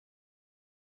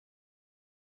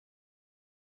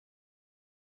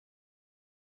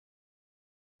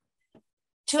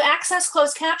To access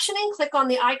closed captioning, click on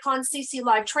the icon CC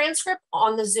Live Transcript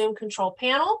on the Zoom control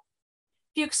panel.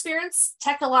 If you experience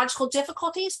technological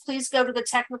difficulties, please go to the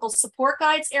technical support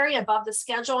guides area above the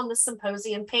schedule on the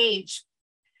symposium page.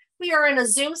 We are in a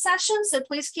Zoom session, so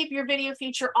please keep your video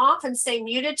feature off and stay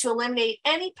muted to eliminate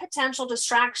any potential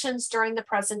distractions during the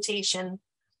presentation.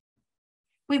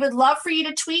 We would love for you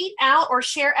to tweet out or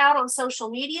share out on social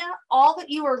media all that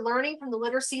you are learning from the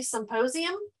Literacy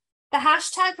Symposium. The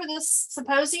hashtag for this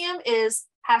symposium is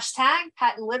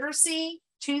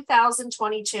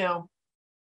 #PatentLiteracy2022.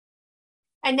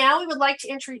 And now we would like to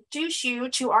introduce you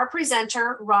to our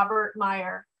presenter, Robert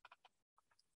Meyer.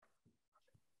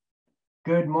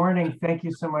 Good morning. Thank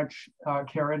you so much,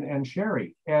 Karen and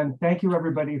Sherry. And thank you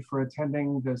everybody for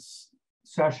attending this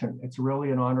session. It's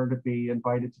really an honor to be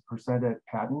invited to present at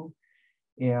Patent.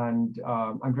 And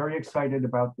I'm very excited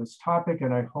about this topic,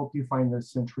 and I hope you find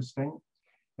this interesting.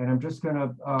 And I'm just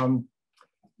gonna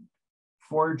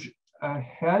forge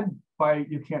ahead by,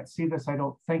 you can't see this, I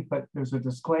don't think, but there's a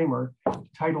disclaimer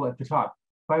title at the top.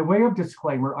 By way of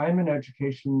disclaimer, I'm an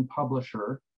education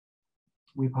publisher.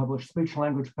 We publish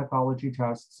speech-language pathology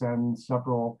tests and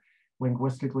several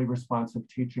linguistically responsive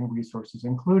teaching resources,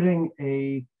 including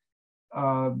a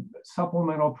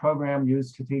supplemental program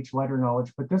used to teach letter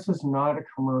knowledge, but this is not a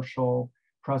commercial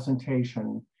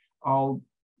presentation. I'll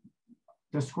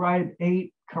describe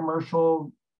 8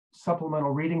 commercial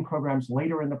supplemental reading programs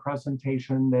later in the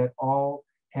presentation that all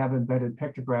have embedded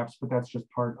pictographs, but that's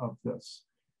just part of this.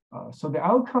 So the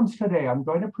outcomes today, I'm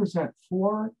going to present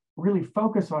really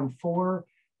focus on 4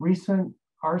 recent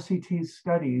RCT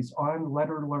studies on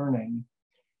letter learning.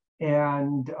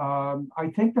 And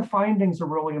I think the findings are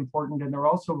really important, and they're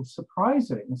also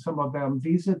surprising, some of them,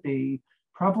 vis-a-vis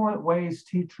prevalent ways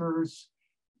teachers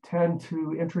tend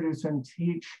to introduce and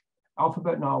teach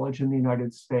alphabet knowledge in the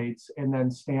United States, and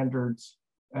then standards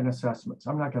and assessments.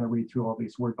 I'm not going to read through all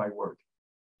these word by word.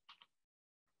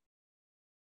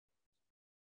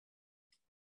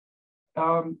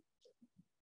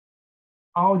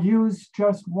 I'll use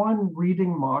just one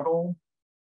reading model.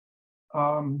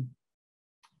 I'm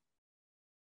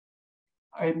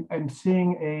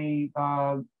seeing a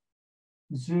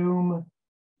Zoom.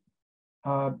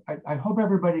 I hope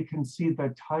everybody can see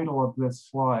the title of this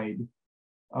slide.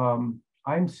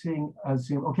 I'm seeing a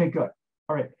Zoom. Okay, good.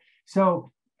 All right.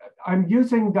 So I'm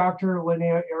using Dr.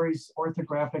 Linnea Airy's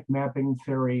orthographic mapping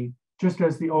theory just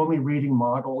as the only reading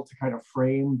model to kind of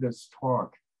frame this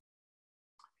talk.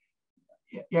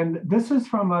 And this is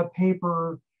from a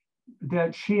paper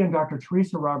that she and Dr.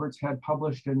 Teresa Roberts had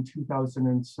published in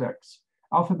 2006.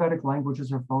 Alphabetic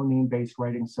languages are phoneme-based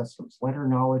writing systems. Letter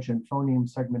knowledge and phoneme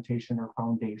segmentation are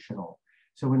foundational.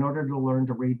 So in order to learn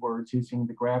to read words using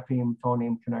the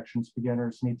grapheme-phoneme connections,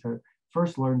 beginners need to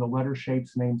first learn the letter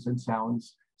shapes, names, and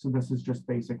sounds. So this is just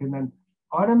basic. And then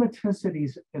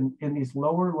automaticities in these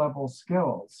lower level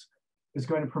skills is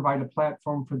going to provide a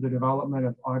platform for the development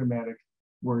of automatic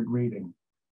word reading.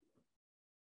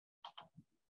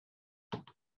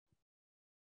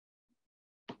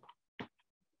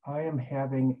 I am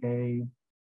having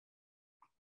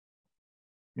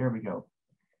there we go.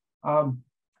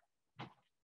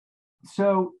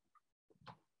 So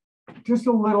just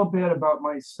a little bit about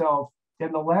myself.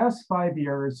 In the last 5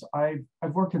 years, I've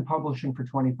worked in publishing for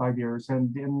 25 years.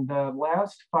 And in the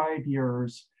last 5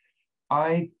 years,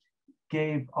 I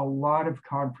gave a lot of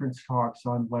conference talks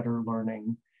on letter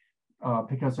learning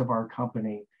because of our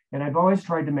company. And I've always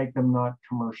tried to make them not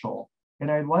commercial.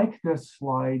 And I like this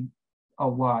slide a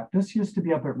lot. This used to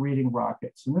be up at Reading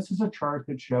Rockets. And this is a chart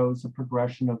that shows a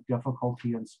progression of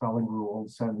difficulty in spelling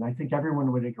rules. And I think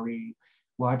everyone would agree,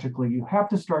 logically, you have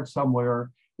to start somewhere.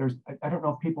 I don't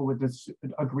know if people would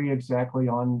agree exactly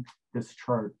on this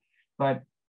chart, but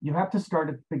you have to start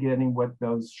at the beginning with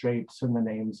those shapes and the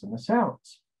names and the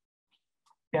sounds.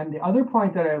 And the other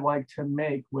point that I like to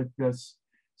make with this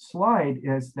slide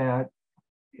is that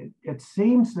it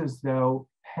seems as though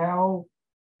how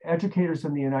educators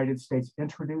in the United States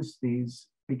introduce these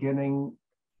beginning,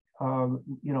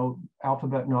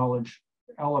 alphabet knowledge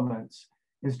elements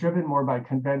is driven more by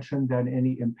convention than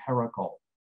any empirical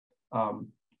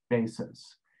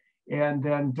basis. And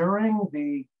then during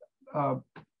the,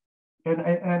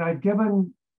 and I've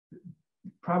given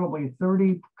probably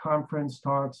 30 conference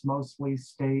talks, mostly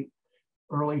state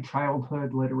early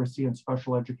childhood literacy and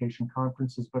special education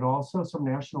conferences, but also some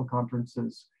national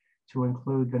conferences to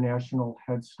include the National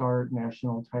Head Start,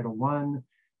 National Title I,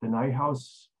 the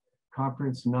Neuhaus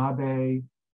Conference, NABE,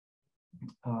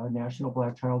 National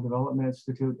Black Child Development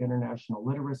Institute, International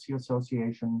Literacy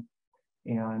Association,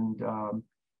 and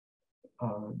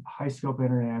High Scope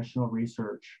International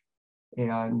Research.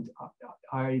 And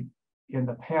I, in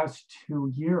the past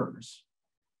 2 years,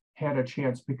 had a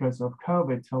chance because of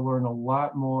COVID to learn a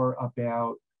lot more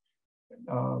about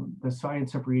the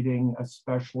science of reading,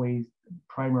 especially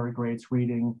primary grades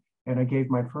reading. And I gave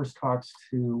my first talks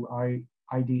to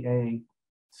IDA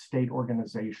state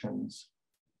organizations,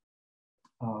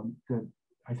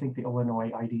 I think the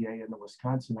Illinois IDA and the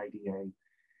Wisconsin IDA.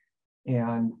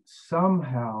 And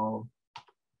somehow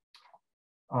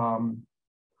I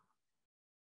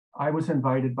was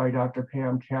invited by Dr.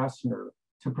 Pam Kastner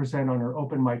to present on her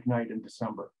open mic night in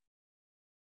December,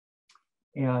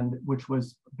 and which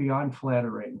was beyond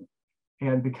flattering.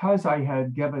 And because I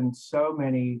had given so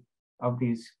many of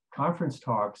these conference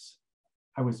talks,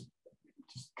 I was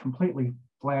just completely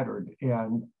flattered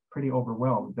and pretty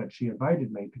overwhelmed that she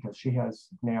invited me, because she has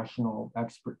national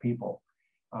expert people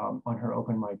on her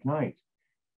open mic night.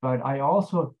 But I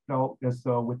also felt as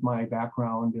though, with my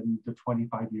background in the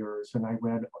 25 years, and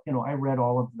I read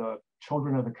all of the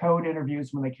Children of the Code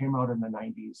interviews when they came out in the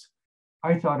 90s.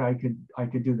 I thought I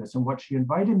could do this. And what she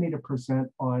invited me to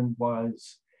present on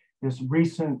was this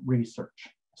recent research.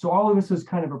 So all of this is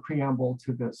kind of a preamble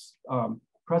to this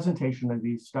presentation of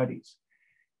these studies.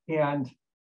 And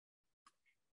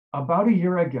about a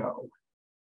year ago,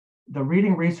 the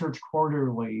Reading Research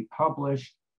Quarterly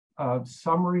published a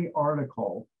summary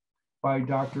article by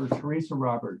Dr. Teresa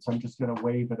Roberts. I'm just going to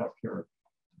wave it up here,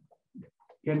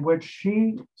 in which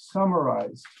she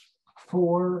summarized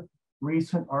 4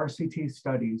 recent RCT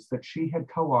studies that she had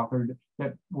co-authored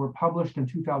that were published in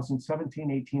 2017,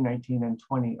 18, 19, and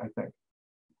 20, I think.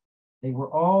 They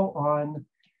were all on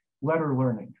letter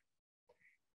learning.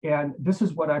 And this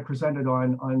is what I presented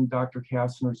on Dr.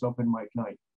 Kastner's open mic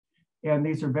night. And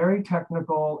these are very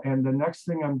technical. And the next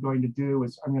thing I'm going to do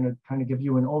is I'm going to kind of give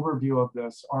you an overview of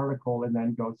this article and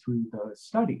then go through the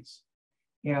studies.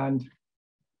 And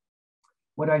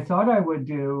what I thought I would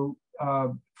do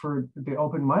for the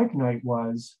open mic night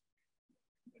was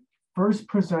first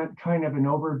present kind of an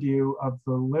overview of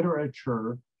the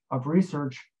literature of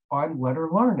research on letter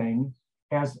learning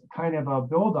as kind of a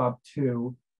build-up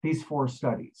to these 4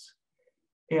 studies.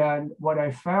 And what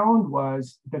I found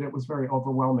was that it was very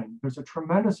overwhelming. There's a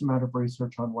tremendous amount of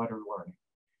research on letter learning.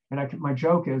 And my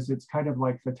joke is, it's kind of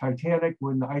like the Titanic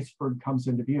when the iceberg comes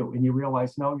into view and you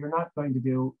realize, no, you're not going to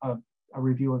do a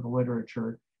review of the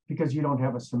literature because you don't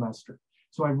have a semester.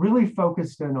 So I really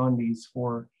focused in on these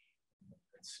 4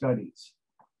 studies.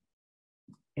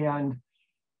 And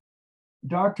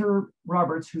Dr.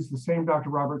 Roberts, who's the same Dr.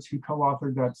 Roberts who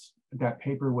co-authored that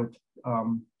paper with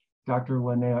Dr.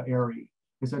 Linnea Airy,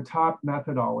 is a top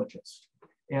methodologist.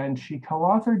 And she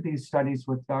co-authored these studies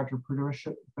with Dr.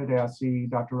 Patricia Badassi,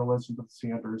 Dr. Elizabeth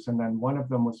Sanders, and then one of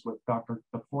them was with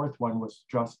the 4th one was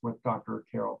just with Dr.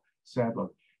 Carol Sadler.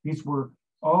 These were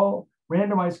all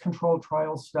randomized controlled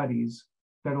trial studies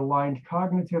that aligned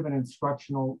cognitive and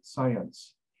instructional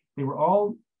science. They were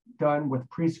all done with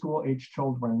preschool age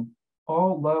children,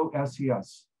 all low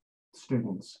SES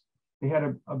students. They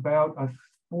had about a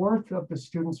 1/4 of the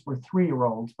students were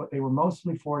 3-year-olds, but they were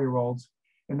mostly 4-year-olds.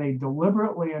 And they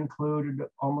deliberately included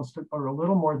almost, or a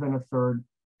little more than a 1/3,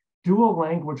 dual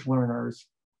language learners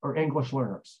or English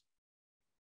learners.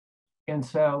 And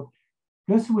so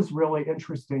this was really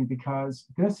interesting because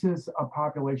this is a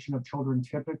population of children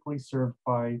typically served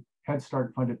by Head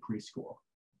Start funded preschool.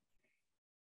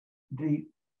 The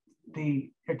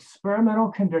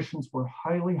experimental conditions were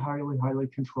highly, highly, highly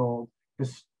controlled.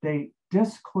 They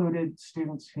discluded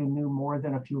students who knew more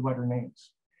than a few letter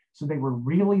names. So they were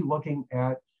really looking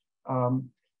at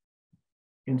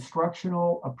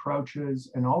instructional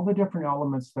approaches and all the different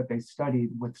elements that they studied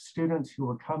with students who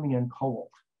were coming in cold,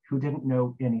 who didn't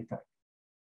know anything.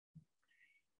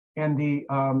 And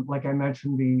like I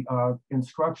mentioned, the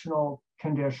instructional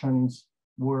conditions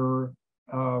were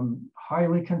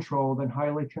highly controlled and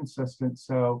highly consistent.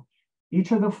 So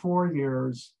each of the 4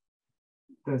 years,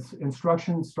 this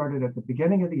instruction started at the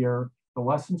beginning of the year. The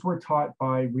lessons were taught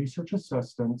by research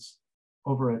assistants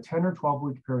over a 10 or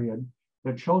 12-week period.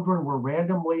 The children were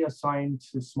randomly assigned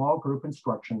to small group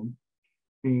instruction.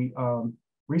 The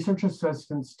research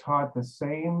assistants taught the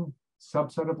same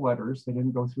subset of letters. They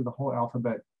didn't go through the whole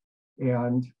alphabet.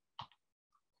 And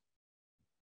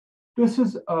this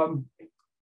is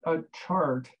a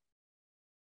chart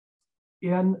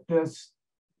in this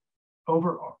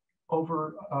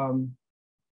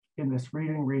in this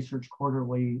Reading Research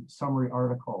Quarterly summary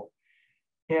article.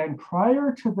 And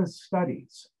prior to the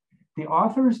studies, the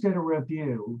authors did a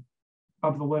review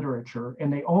of the literature,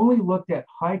 and they only looked at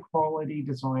high quality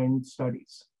design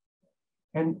studies.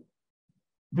 And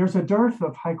there's a dearth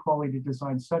of high quality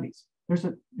design studies.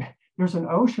 there's an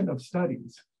ocean of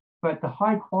studies, but the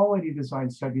high quality design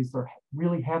studies, there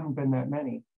really haven't been that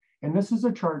many. And this is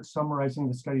a chart summarizing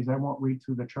the studies. I won't read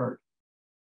through the chart.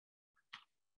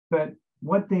 But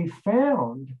what they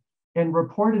found and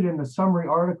reported in the summary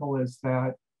article is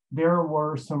that there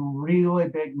were some really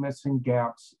big missing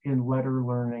gaps in letter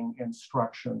learning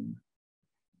instruction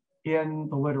in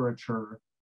the literature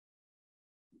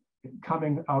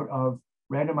coming out of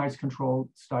randomized controlled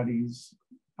studies,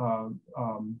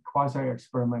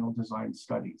 quasi-experimental design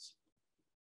studies.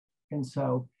 And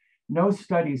so no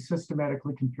study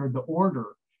systematically compared the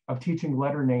order of teaching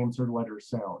letter names or letter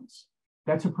sounds.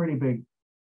 That's a pretty big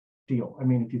deal. I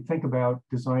mean, if you think about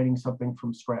designing something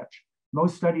from scratch,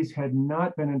 most studies had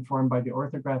not been informed by the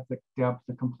orthographic depth,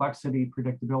 the complexity,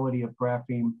 predictability of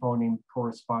grapheme, phoneme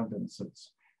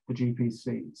correspondences, the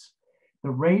GPCs. The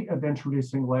rate of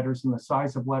introducing letters and the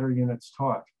size of letter units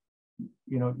taught.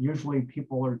 You know, usually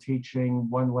people are teaching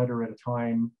one letter at a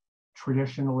time.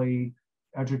 Traditionally,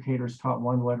 educators taught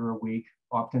one letter a week.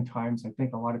 Oftentimes, I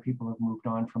think a lot of people have moved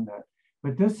on from that.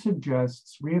 But this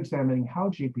suggests re-examining how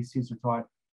GPCs are taught,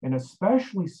 and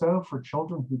especially so for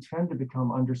children who tend to become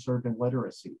underserved in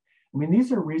literacy. I mean,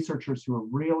 these are researchers who are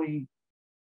really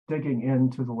digging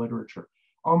into the literature.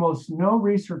 Almost no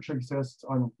research exists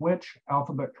on which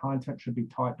alphabet content should be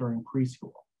taught during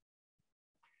preschool.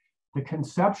 The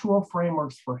conceptual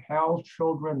frameworks for how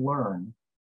children learn,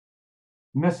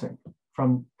 missing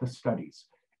from the studies.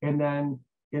 And then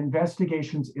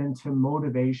investigations into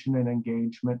motivation and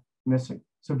engagement, missing.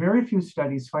 So very few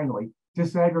studies, finally,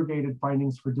 disaggregated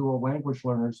findings for dual language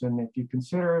learners. And if you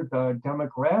consider the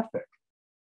demographic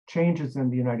changes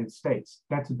in the United States,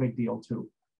 that's a big deal too.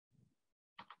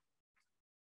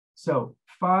 So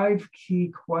 5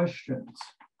 key questions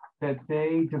that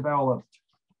they developed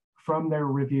from their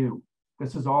review.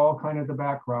 This is all kind of the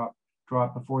backdrop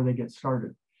before they get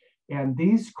started. And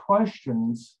these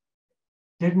questions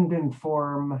didn't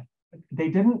inform, they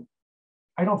didn't,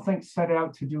 I don't think, set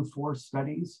out to do 4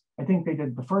 studies. I think they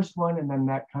did the first one, and then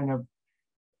that kind of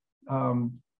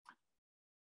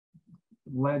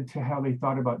led to how they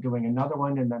thought about doing another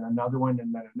one, and then another one,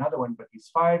 and then another one. But these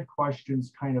 5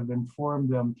 questions kind of informed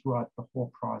them throughout the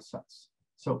whole process.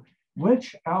 So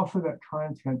which alphabet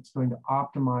content is going to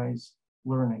optimize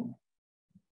learning?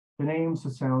 The names,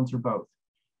 the sounds, or both?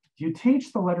 Do you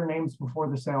teach the letter names before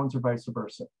the sounds, or vice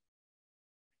versa?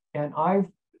 And I've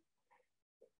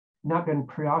not been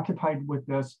preoccupied with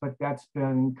this, but that's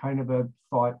been kind of a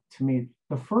thought to me.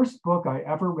 The first book I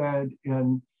ever read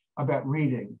about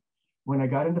reading, when I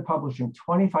got into publishing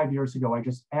 25 years ago, I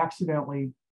just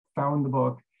accidentally found the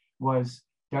book, was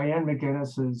Diane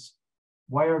McGinnis's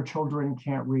Why Our Children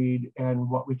Can't Read and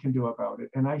What We Can Do About It.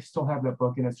 And I still have that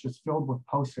book, and it's just filled with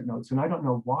Post-it notes. And I don't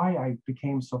know why I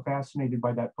became so fascinated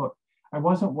by that book. I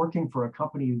wasn't working for a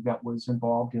company that was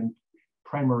involved in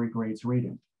primary grades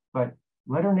reading, but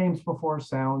letter names before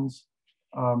sounds,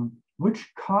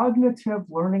 which cognitive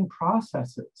learning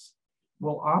processes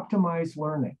will optimize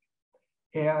learning.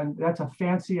 And that's a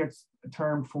fancy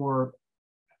term for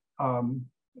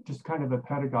just kind of a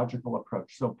pedagogical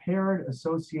approach. So paired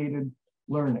associated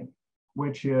learning,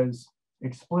 which is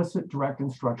explicit direct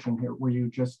instruction here, where you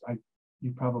just,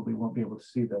 you probably won't be able to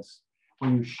see this,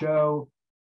 where you show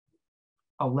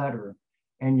a letter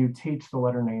and you teach the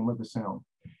letter name or the sound.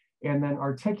 And then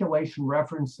articulation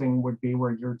referencing would be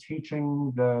where you're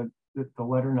teaching the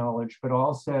letter knowledge, but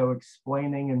also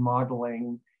explaining and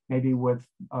modeling, maybe with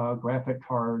graphic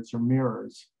cards or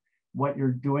mirrors, what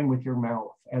you're doing with your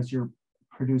mouth as you're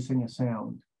producing a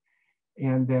sound.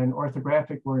 And then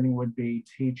orthographic learning would be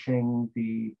teaching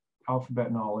the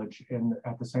alphabet knowledge, and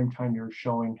at the same time, you're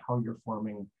showing how you're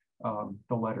forming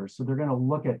the letters. So they're going to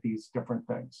look at these different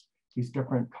things, these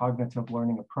different cognitive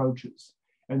learning approaches.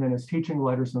 And then is teaching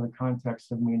letters in the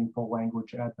context of meaningful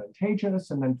language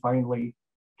advantageous? And then finally,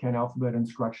 can alphabet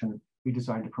instruction be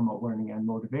designed to promote learning and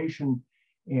motivation?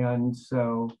 And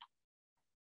so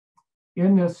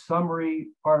in this summary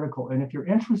article, and if you're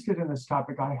interested in this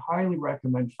topic, I highly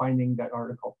recommend finding that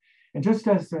article. And just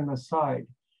as an aside,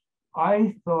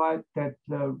 I thought that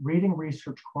the Reading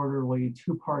Research Quarterly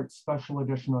 2-part special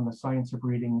edition on the science of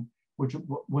reading, which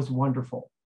was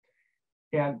wonderful.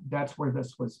 And that's where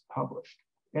this was published.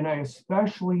 And I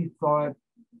especially thought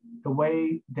the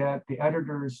way that the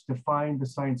editors defined the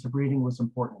science of reading was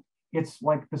important. It's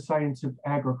like the science of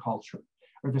agriculture,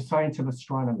 or the science of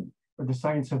astronomy, or the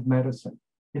science of medicine.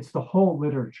 It's the whole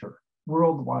literature,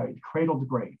 worldwide, cradle to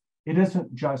grave. It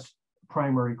isn't just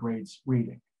primary grades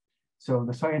reading. So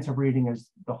the science of reading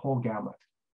is the whole gamut.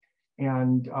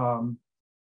 And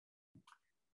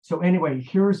so anyway,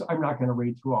 I'm not going to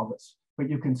read through all this, but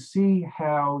you can see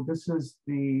how this is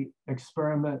the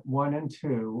experiment 1 and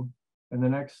 2, and the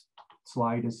next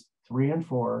slide is 3 and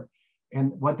 4.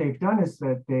 And what they've done is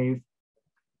that they've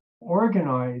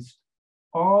organized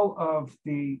all of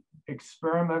the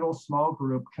experimental small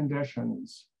group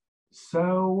conditions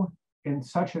to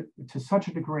such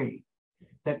a degree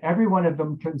that every one of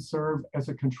them can serve as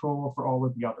a control for all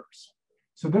of the others.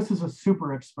 So this is a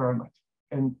super experiment.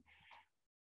 And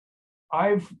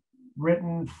I've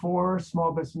written 4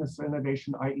 small business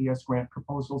innovation IES grant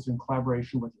proposals in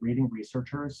collaboration with reading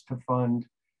researchers to fund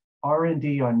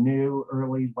R&D on new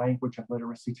early language and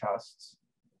literacy tests.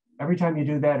 Every time you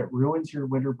do that, it ruins your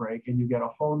winter break and you get a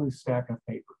whole new stack of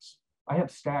papers. I have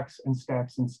stacks and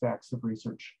stacks and stacks of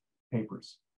research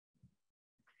papers.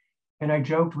 And I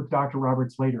joked with Dr.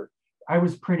 Roberts later, I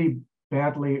was pretty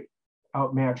badly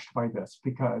outmatched by this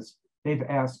because they've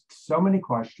asked so many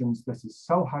questions. This is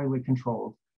so highly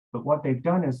controlled. But what they've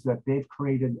done is that they've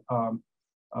created a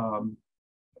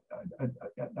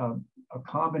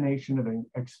combination of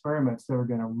experiments that are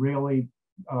going to really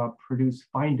produce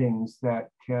findings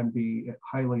that can be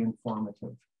highly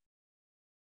informative.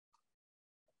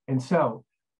 And so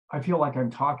I feel like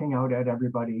I'm talking out at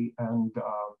everybody, and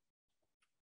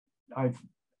I've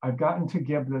gotten to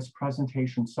give this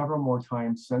presentation several more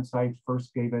times since I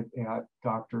first gave it at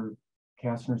Dr.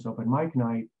 Kastner's open mic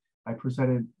night. I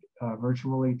presented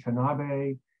virtually to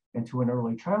NABE and to an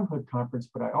early childhood conference,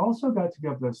 but I also got to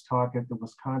give this talk at the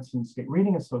Wisconsin State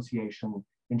Reading Association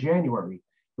in January,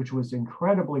 which was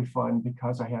incredibly fun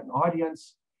because I had an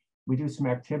audience. We do some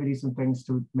activities and things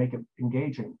to make it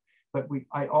engaging, but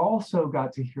I also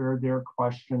got to hear their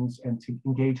questions and to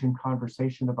engage in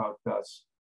conversation about this.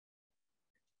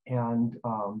 And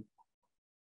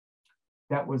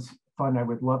that was fun. I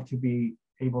would love to be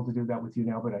able to do that with you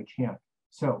now, but I can't.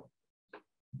 So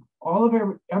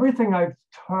everything I've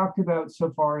talked about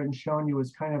so far and shown you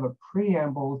is kind of a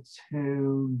preamble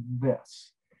to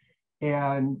this.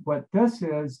 And what this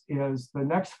is the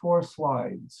next 4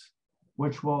 slides,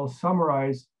 which will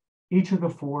summarize each of the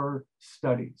 4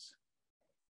 studies.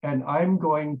 And I'm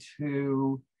going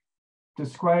to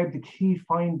describe the key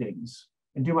findings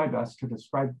and do my best to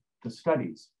describe the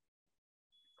studies.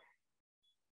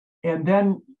 And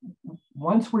then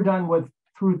once we're done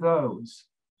through those,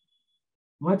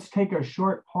 let's take a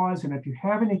short pause. And if you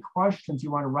have any questions you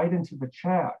want to write into the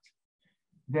chat,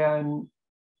 then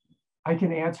I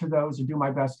can answer those and do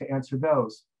my best to answer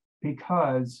those,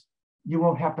 because you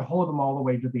won't have to hold them all the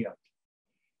way to the end.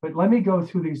 But let me go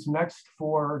through these next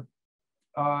 4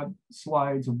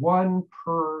 slides, 1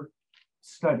 per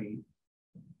study.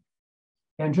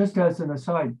 And just as an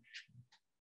aside,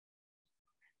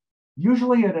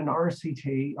 usually at an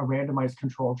RCT, a randomized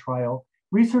controlled trial,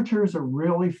 researchers are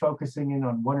really focusing in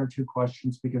on 1 or 2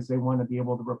 questions because they want to be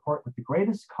able to report with the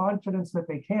greatest confidence that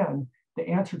they can the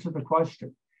answer to the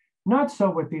question. Not so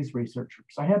with these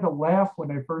researchers. I had to laugh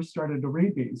when I first started to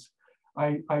read these.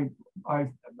 I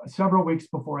several weeks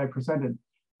before I presented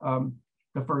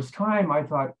the first time, I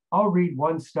thought I'll read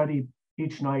 1 study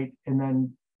each night and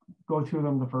then go through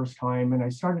them the first time. And I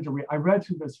started to read, I read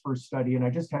through this first study and I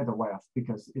just had to laugh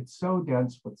because it's so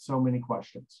dense with so many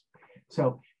questions.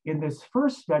 So in this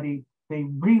first study, they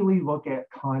really look at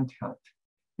content.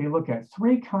 They look at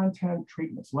 3 content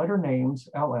treatments: letter names,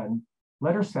 LN,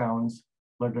 letter sounds,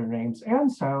 letter names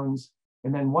and sounds,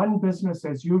 and then 1 business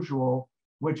as usual,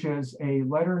 which is a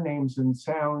letter names and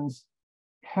sounds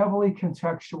heavily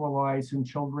contextualized in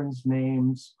children's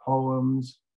names,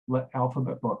 poems,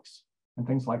 alphabet books, and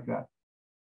things like that.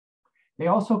 They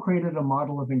also created a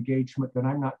model of engagement that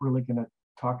I'm not really going to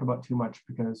talk about too much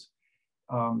because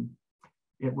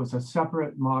it was a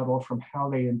separate model from how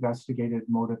they investigated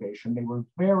motivation. They were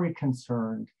very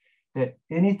concerned that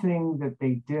anything that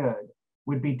they did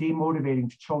would be demotivating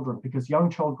to children, because young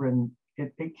children,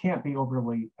 it can't be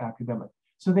overly academic.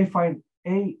 So they find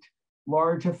 8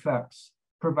 large effects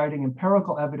providing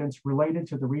empirical evidence related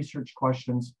to the research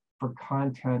questions for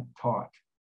content taught.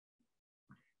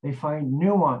 They find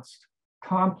nuanced,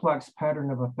 complex pattern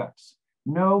of effects.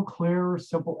 No clear,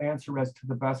 simple answer as to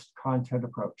the best content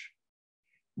approach.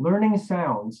 Learning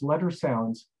sounds, letter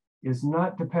sounds, is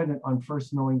not dependent on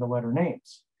first knowing the letter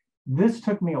names. This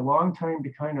took me a long time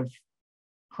to kind of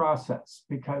process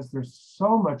because there's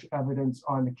so much evidence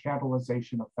on the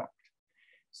catalyzation effect.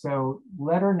 So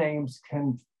letter names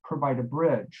can provide a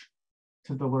bridge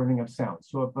to the learning of sounds.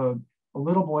 So if a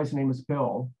little boy's name is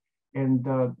Bill and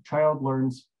the child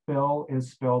learns Bill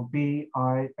is spelled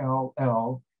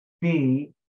B-I-L-L,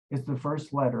 B is the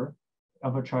first letter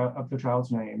of the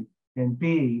child's name, and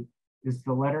B is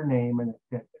the letter name, and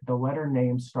the letter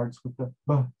name starts with the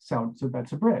B sound, so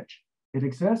that's a bridge. It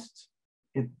exists,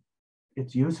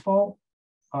 it's useful,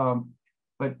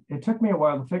 but it took me a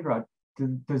while to figure out,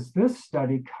 does this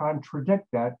study contradict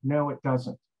that? No, it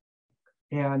doesn't.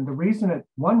 And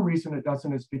one reason it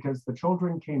doesn't is because the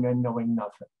children came in knowing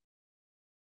nothing.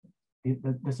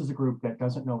 This is a group that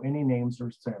doesn't know any names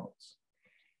or sounds.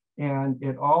 And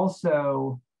it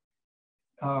also,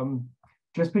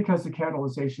 just because the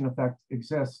catalyzation effect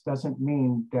exists doesn't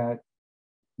mean that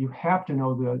you have to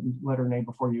know the letter name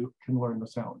before you can learn the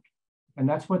sound. And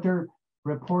that's what they're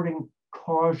reporting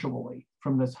causally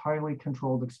from this highly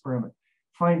controlled experiment.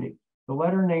 Finding the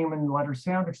letter name and letter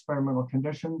sound experimental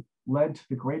condition led to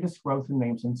the greatest growth in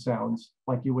names and sounds,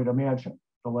 like you would imagine.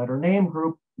 The letter name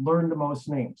group learned the most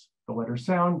names. The letter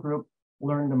sound group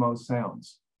learned the most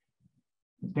sounds.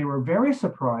 They were very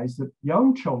surprised that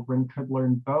young children could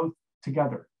learn both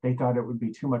together. They thought it would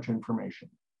be too much information.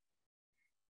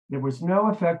 There was no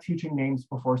effect teaching names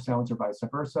before sounds or vice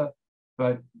versa,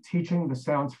 but teaching the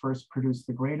sounds first produced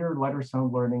the greater letter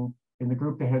sound learning in the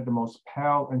group that had the most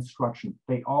PAL instruction.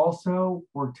 They also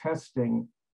were testing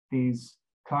these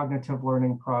cognitive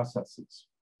learning processes.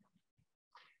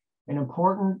 An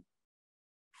important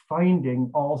finding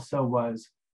also was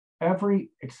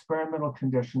every experimental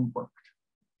condition worked.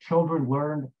 Children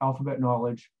learned alphabet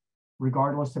knowledge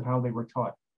regardless of how they were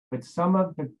taught, but some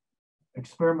of the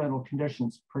experimental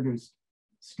conditions produced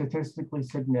statistically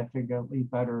significantly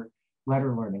better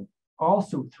letter learning.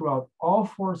 Also, throughout all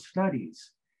 4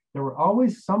 studies, there were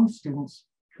always some students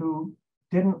who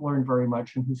didn't learn very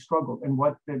much and who struggled. And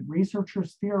what the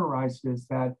researchers theorized is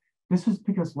that this is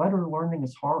because letter learning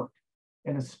is hard,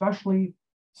 and especially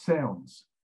sounds.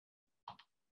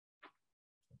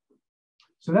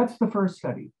 So that's the first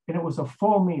study, and it was a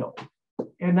full meal.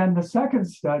 And then the second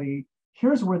study,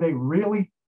 here's where they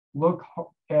really look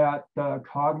at the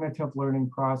cognitive learning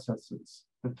processes,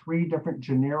 the 3 different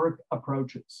generic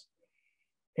approaches,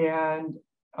 and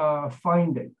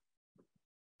finding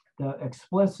the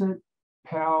explicit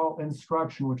PAL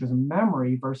instruction, which is a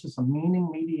memory versus a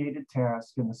meaning-mediated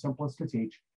task and the simplest to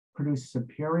teach, produced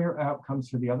superior outcomes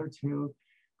for the other 2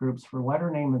 groups for letter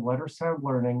name and letter sound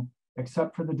learning,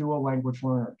 except for the dual language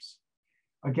learners.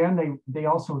 Again, they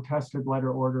also tested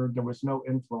letter order. There was no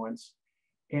influence.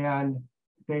 And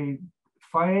they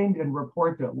find and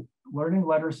report that learning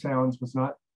letter sounds was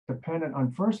not dependent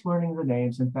on first learning the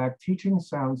names. In fact, teaching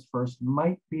sounds first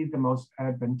might be the most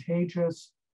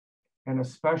advantageous, and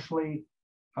especially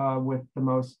with the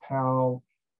most PAL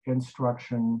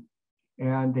instruction.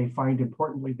 And they find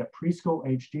importantly that preschool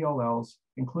age DLLs,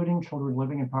 including children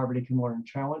living in poverty, can learn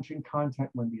challenging content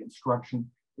when the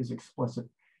instruction is explicit.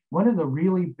 One of the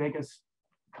really biggest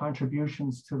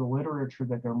contributions to the literature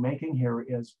that they're making here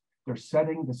is they're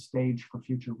setting the stage for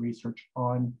future research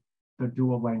on the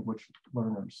dual language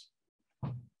learners.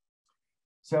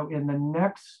 So in the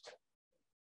next,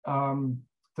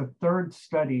 the third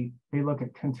study, they look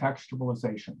at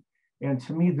contextualization. And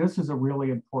to me, this is a really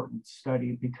important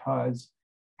study because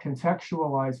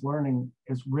contextualized learning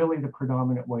is really the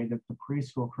predominant way that the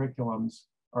preschool curriculums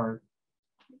are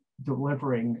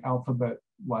delivering alphabet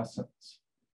lessons.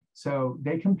 So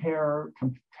they compare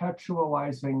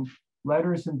contextualizing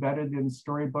letters embedded in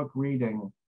storybook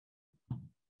reading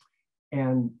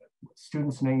and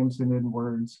students' names and in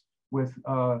words with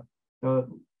the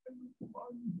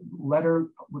letter,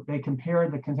 they compare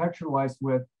the contextualized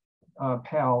with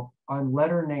PAL on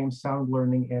letter name, sound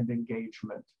learning, and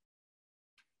engagement.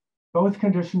 Both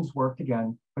conditions worked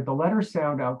again, but the letter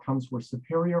sound outcomes were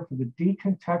superior for the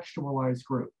decontextualized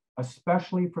group,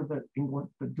 especially for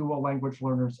the dual language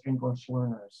learners, English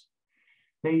learners.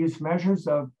 They used measures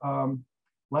of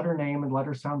letter name and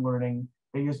letter sound learning.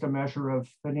 They used a measure of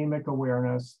phonemic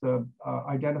awareness,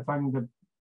 identifying the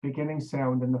beginning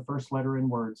sound and the first letter in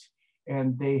words.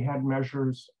 And they had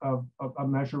measures of a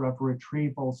measure of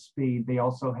retrieval speed. They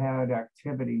also had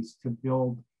activities to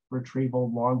build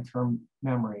retrieval long-term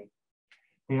memory.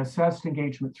 They assessed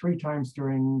engagement 3 times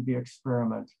during the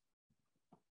experiment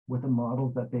with a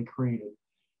model that they created.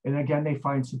 And again, they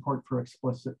find support for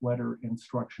explicit letter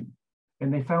instruction.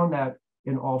 And they found that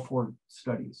in all 4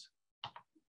 studies.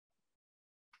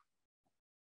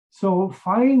 So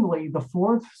finally, the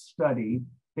 4th study,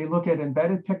 they look at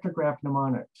embedded pictograph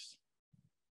mnemonics.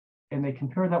 And they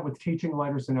compare that with teaching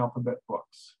letters in alphabet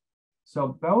books.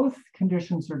 So both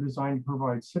conditions are designed to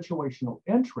provide situational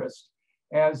interest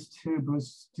as to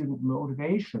boost student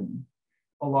motivation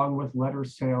along with letter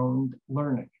sound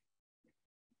learning.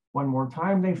 One more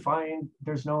time, they find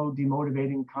there's no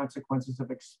demotivating consequences of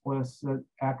explicit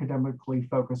academically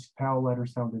focused PAL letter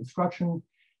sound instruction,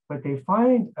 but they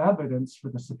find evidence for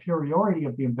the superiority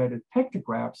of the embedded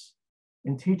pictographs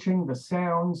in teaching the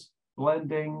sounds,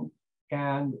 blending,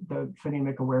 and the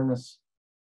phonemic awareness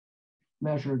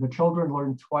measure. The children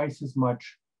learn twice as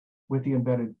much with the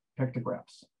embedded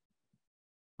pictographs,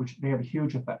 which they have a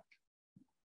huge effect.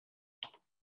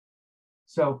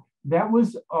 So that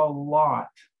was a lot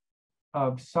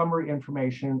of summary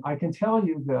information. I can tell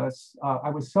you this, I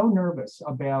was so nervous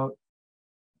about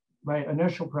my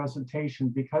initial presentation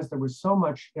because there was so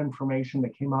much information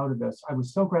that came out of this. I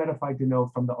was so gratified to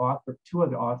know from the author, two of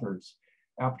the authors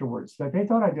afterwards, that they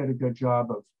thought I did a good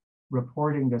job of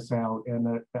reporting this out and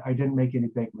that I didn't make any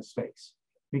big mistakes.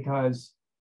 Because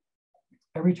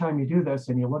every time you do this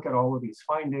and you look at all of these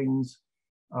findings,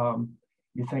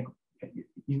 you think,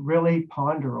 you really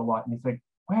ponder a lot and you think,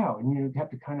 wow, and you have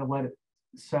to kind of let it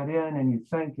set in and you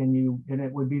think, and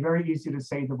it would be very easy to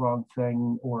say the wrong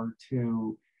thing or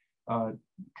to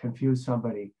confuse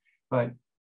somebody. But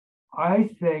I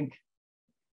think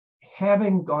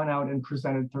having gone out and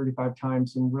presented 35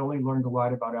 times and really learned a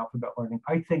lot about alphabet learning,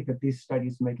 I think that these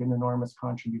studies make an enormous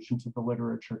contribution to the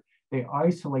literature. They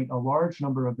isolate a large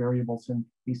number of variables in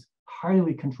these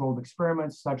highly controlled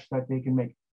experiments such that they can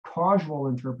make causal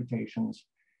interpretations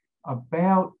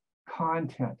about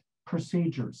content,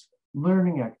 procedures,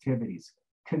 learning activities,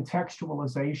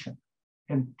 contextualization,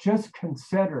 and just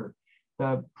consider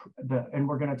and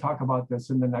we're going to talk about this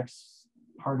in the next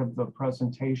part of the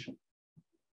presentation.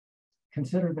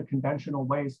 Consider the conventional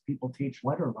ways people teach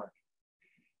letter learning.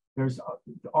 There's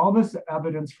all this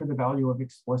evidence for the value of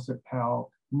explicit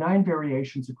PAL, 9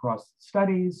 variations across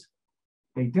studies.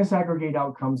 They disaggregate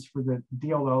outcomes for the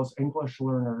DLLs, English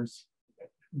learners,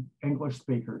 English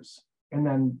speakers. And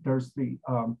then there's the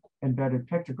embedded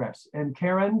pictographs. And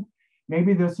Karen,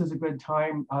 maybe this is a good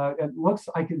time. It looks,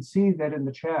 I can see that in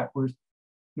the chat where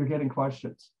you're getting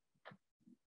questions.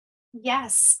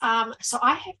 Yes, so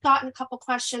I have gotten a couple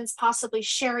questions, possibly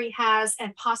Sherry has,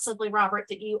 and possibly Robert,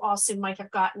 that you also might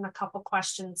have gotten a couple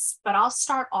questions, but I'll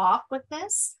start off with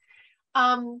this.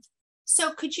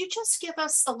 So could you just give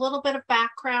us a little bit of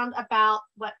background about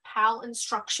what PAL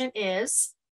instruction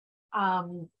is,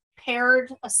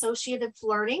 paired associative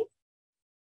learning?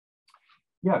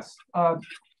 Yes,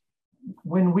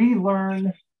 when we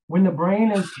learn, when the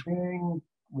brain is being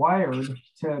wired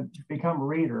to become a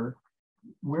reader,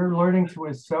 we're learning to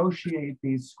associate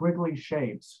these squiggly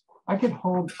shapes. I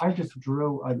just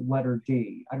drew a letter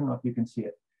D. I don't know if you can see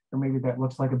it, or maybe that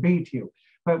looks like a B to you.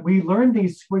 But we learn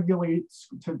these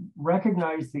to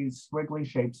recognize these squiggly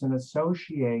shapes and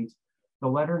associate the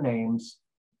letter names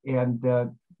and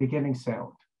the beginning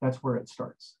sound. That's where it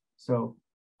starts. So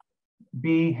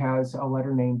B has a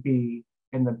letter name B,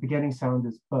 and the beginning sound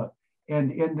is B.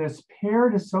 And in this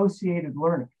paired associated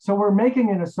learning, so we're making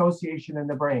an association in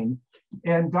the brain.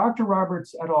 And Dr.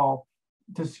 Roberts et al.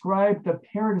 Described the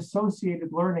paired associated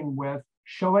learning with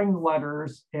showing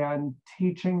letters and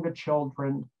teaching the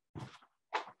children.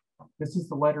 This is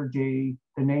the letter D,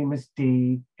 the name is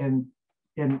D, and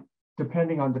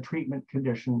depending on the treatment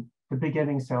condition, the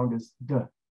beginning sound is D.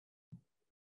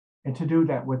 And to do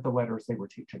that with the letters they were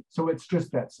teaching. So it's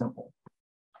just that simple.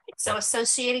 So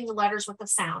associating the letters with the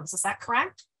sounds, is that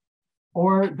correct?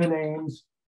 Or the names,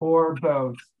 or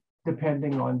both,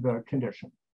 depending on the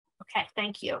condition. Okay,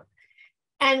 thank you.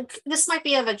 And this might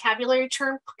be a vocabulary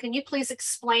term. Can you please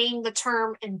explain the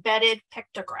term embedded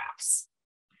pictographs?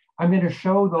 I'm going to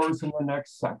show those in the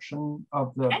next section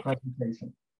of the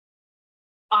presentation.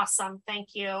 Awesome, thank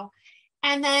you.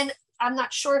 And then I'm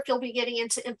not sure if you'll be getting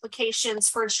into implications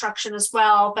for instruction as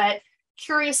well, but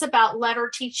curious about letter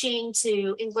teaching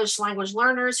to English language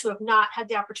learners who have not had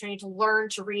the opportunity to learn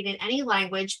to read in any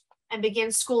language and begin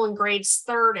school in grades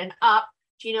 3rd and up.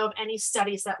 Do you know of any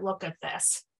studies that look at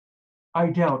this? I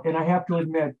don't, and I have to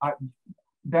admit,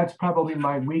 that's probably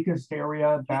my weakest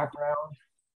area background.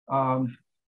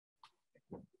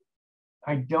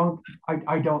 I don't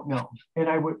know, and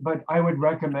I would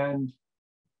recommend.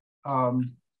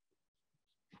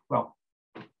 Well,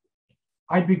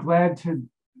 I'd be glad to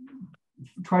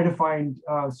try to find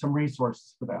some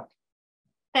resources for that.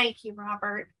 Thank you,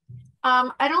 Robert.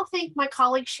 I don't think my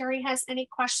colleague Sherry has any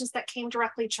questions that came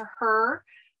directly to her.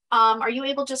 Are you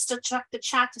able just to check the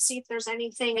chat to see if there's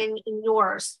anything in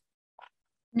yours?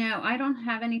 No, I don't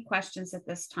have any questions at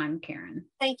this time, Karen.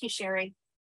 Thank you, Sherry.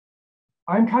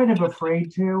 I'm kind of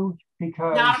afraid to,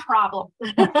 because— Not a problem.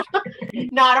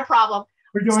 Not a problem.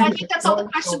 So I think that's all the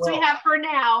questions we have for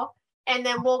now. And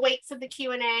then we'll wait for the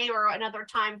Q&A or another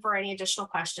time for any additional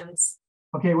questions.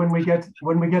 Okay, when we get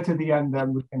to the end,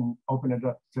 then we can open it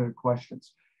up to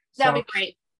questions. That'd be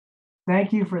great.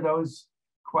 Thank you for those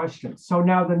questions. So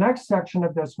now the next section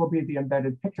of this will be the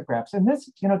embedded pictographs. And this,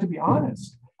 to be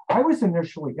honest, I was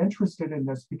initially interested in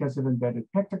this because of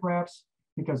embedded pictographs,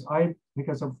 because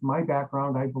of my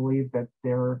background, I believe that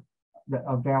they're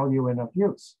of value and of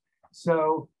use.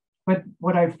 So, but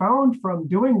what I found from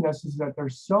doing this is that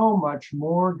there's so much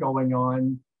more going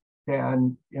on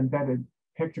than embedded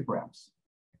pictographs.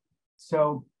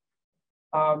 So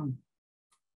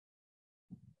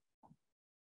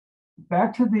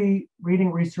back to the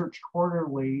Reading Research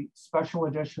Quarterly special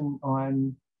edition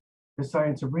on the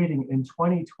science of reading. In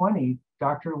 2020,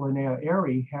 Dr. Linnea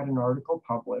Airy had an article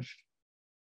published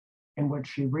in which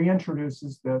she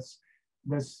reintroduces this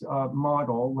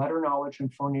model. Letter knowledge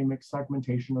and phonemic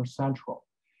segmentation are central.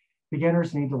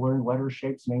 Beginners need to learn letter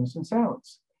shapes, names, and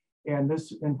sounds. And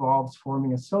this involves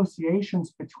forming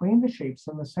associations between the shapes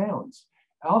and the sounds.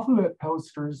 Alphabet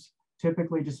posters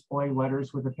typically display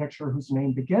letters with a picture whose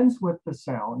name begins with the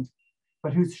sound,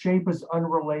 but whose shape is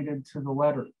unrelated to the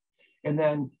letter. And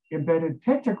then embedded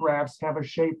pictographs have a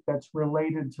shape that's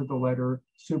related to the letter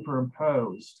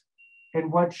superimposed.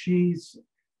 And what she's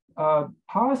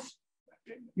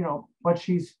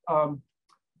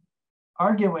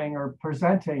arguing or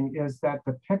presenting is that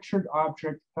the pictured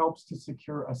object helps to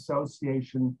secure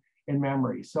association in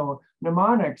memory. So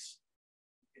mnemonics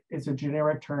is a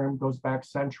generic term, goes back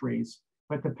centuries,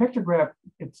 but the pictograph,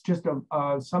 it's just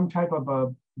some type of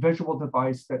a visual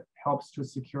device that helps to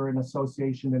secure an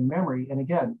association in memory. And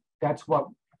again, that's what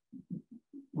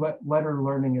letter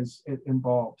learning it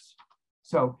involves.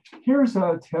 So here's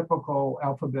a typical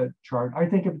alphabet chart. I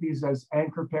think of these as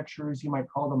anchor pictures. You might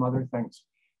call them other things.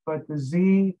 But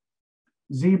the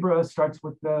zebra starts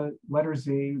with the letter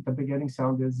Z. The beginning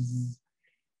sound is Z,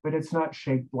 but it's not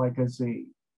shaped like a Z.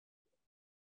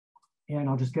 And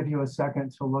I'll just give you a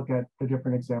second to look at the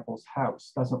different examples.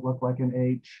 House doesn't look like an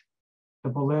H.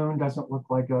 The balloon doesn't look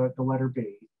like the letter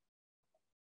B.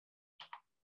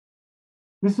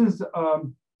 This is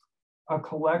a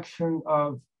collection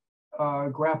of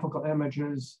graphical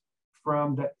images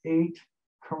from the 8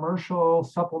 commercial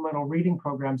supplemental reading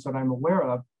programs that I'm aware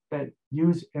of that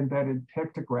use embedded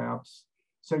pictographs.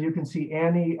 So you can see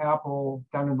Annie apple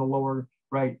down in the lower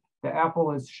right. The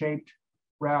apple is shaped,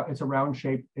 it's a round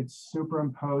shape. It's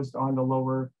superimposed on the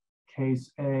lower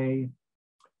case A.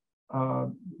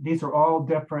 These are all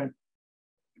different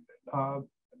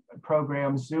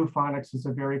programs. Zoophonics is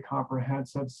a very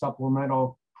comprehensive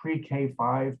supplemental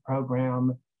pre-K5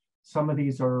 program. Some of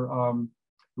these are,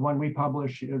 the one we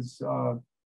publish is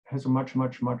has a much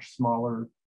smaller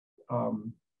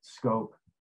scope,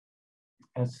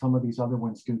 as some of these other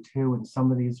ones do too, and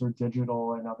some of these are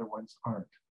digital and other ones aren't.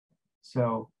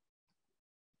 So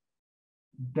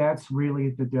that's really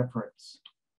the difference.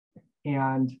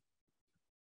 And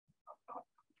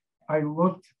I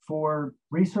looked for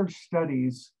research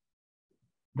studies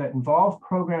that involve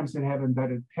programs that have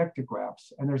embedded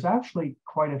pictographs, and there's actually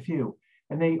quite a few,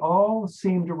 and they all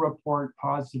seem to report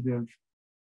positive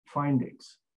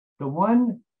findings. The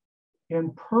one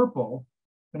in purple,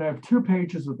 and I have 2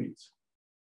 pages of these,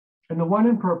 and the one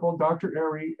in purple, Dr.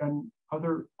 Airy and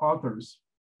other authors,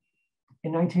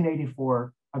 in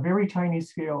 1984, a very tiny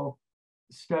scale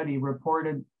study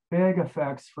reported big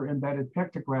effects for embedded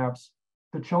pictographs.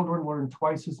 The children learned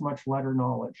twice as much letter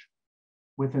knowledge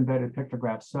with embedded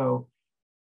pictographs. So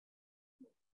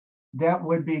that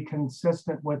would be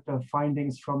consistent with the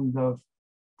findings from the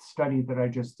study that I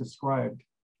just described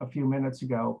a few minutes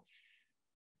ago.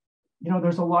 You know,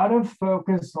 there's a lot of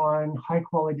focus on high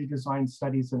quality design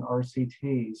studies and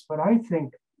RCTs, but I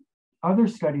think other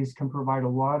studies can provide a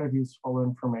lot of useful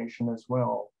information as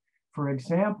well. For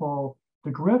example, the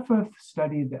Griffith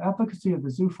study, the efficacy of the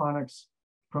Zoophonics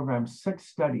program, 6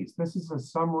 studies. This is a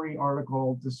summary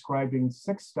article describing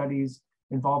 6 studies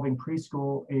involving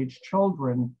preschool age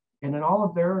children. And in all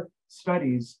of their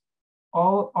studies,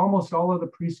 almost all of the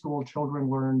preschool children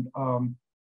learned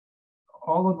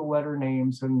all of the letter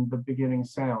names and the beginning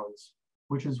sounds,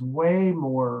 which is way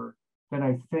more than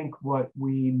I think what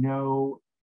we know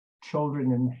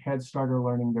children in Head Start are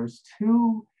learning. There's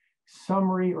 2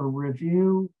 summary or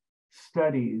review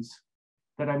studies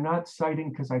that I'm not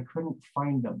citing because I couldn't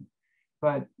find them,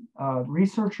 but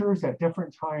researchers at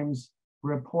different times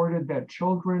reported that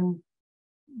children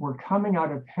were coming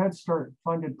out of Head Start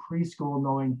funded preschool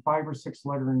knowing 5 or 6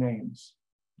 letter names.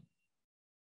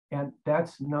 And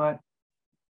that's not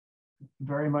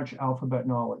very much alphabet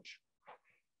knowledge.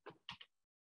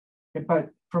 But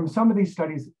from some of these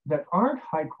studies that aren't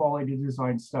high quality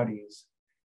design studies,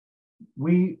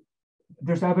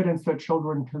 there's evidence that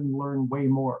children can learn way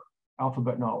more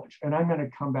alphabet knowledge. And I'm going to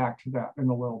come back to that in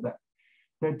a little bit.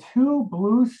 The 2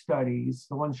 blue studies,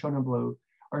 the ones shown in blue,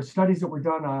 are studies that were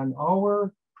done on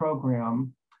our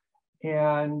program.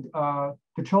 And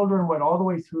the children went all the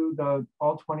way through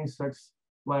all 26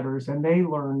 letters, and they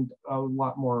learned a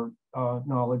lot more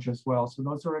knowledge as well. So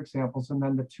those are examples. And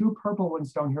then the two purple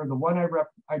ones down here, the one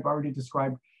I've already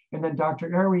described, and then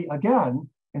Dr. Airy again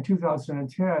in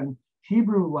 2010,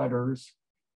 Hebrew letters,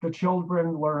 the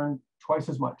children learned twice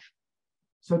as much.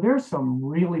 So there's some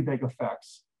really big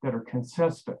effects that are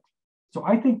consistent. So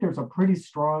I think there's a pretty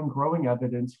strong growing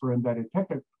evidence for embedded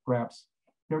pictographs.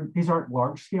 These aren't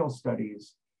large scale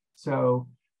studies. So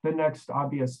the next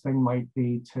obvious thing might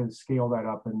be to scale that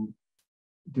up and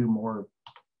do more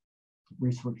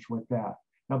research with that.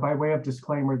 Now, by way of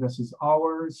disclaimer, this is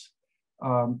ours.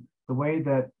 The way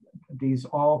that these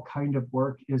all kind of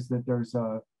work is that there's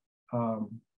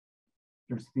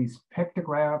these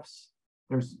pictographs,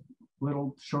 there's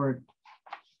little short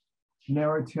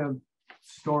narrative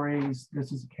stories.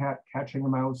 This is a cat catching a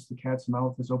mouse. The cat's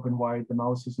mouth is open wide. The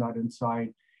mouse is not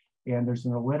inside. And there's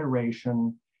an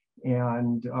alliteration.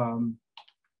 And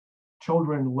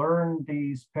children learn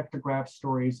these pictograph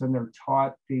stories and they're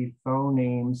taught the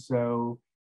phonemes. So,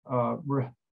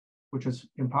 which is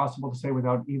impossible to say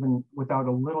without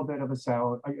a little bit of a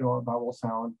sound, a vowel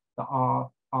sound, the ah,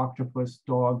 octopus,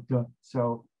 dog, duh.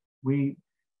 So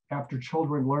after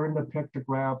children learn the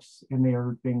pictographs and they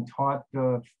are being taught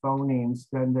the phonemes,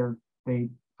 then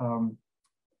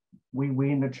we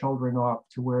wean the children off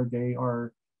to where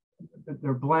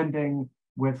they're blending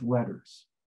with letters.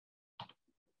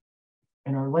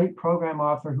 And our late program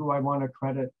author, who I want to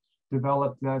credit,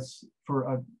 developed this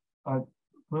for a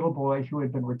little boy who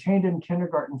had been retained in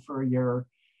kindergarten for a year.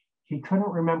 He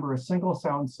couldn't remember a single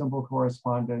sound symbol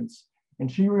correspondence.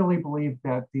 And she really believed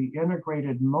that the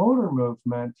integrated motor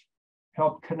movement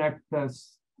helped connect the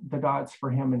dots for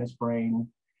him in his brain,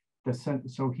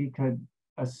 so he could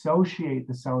associate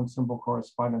the sound symbol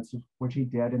correspondence, which he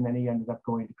did, and then he ended up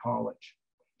going to college.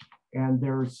 And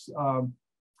there's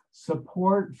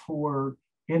support for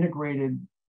integrated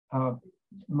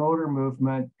motor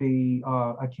movement.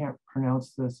 I can't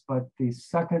pronounce this, but the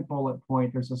second bullet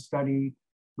point, there's a study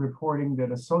reporting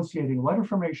that associating letter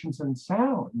formations and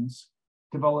sounds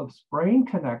develops brain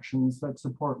connections that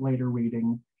support later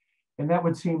reading. And that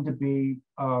would seem to be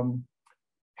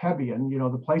Hebbian,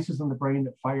 the places in the brain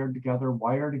that fire together,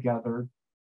 wire together.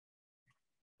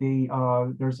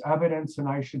 There's evidence, and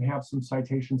I should have some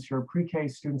citations here, pre-K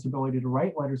students' ability to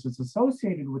write letters is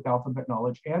associated with alphabet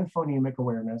knowledge and phonemic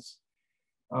awareness.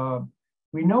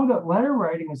 We know that letter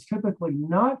writing is typically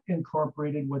not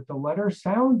incorporated with the letter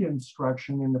sound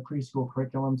instruction in the preschool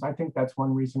curriculums. I think that's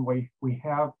one reason why we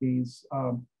have these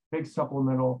big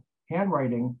supplemental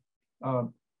handwriting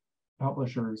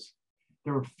publishers.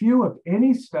 There are few, if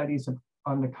any, studies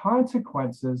on the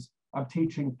consequences of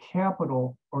teaching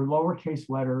capital or lowercase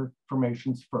letter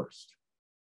formations first.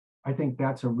 I think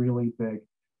that's a really big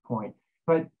point.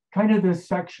 But kind of this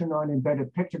section on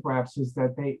embedded pictographs is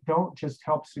that they don't just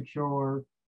help secure,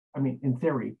 in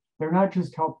theory, they're not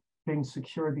just helping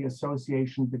secure the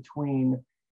association between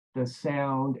the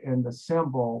sound and the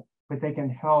symbol, but they can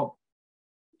help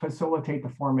facilitate the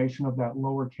formation of that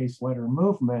lowercase letter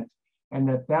movement, and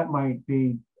that might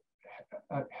be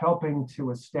helping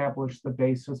to establish the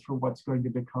basis for what's going to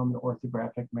become the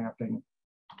orthographic mapping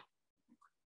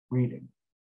reading.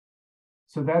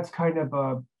 So that's kind of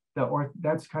the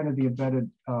embedded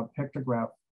pictograph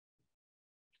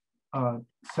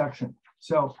section.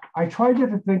 So I tried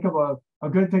to think of a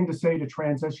good thing to say to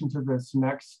transition to this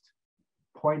next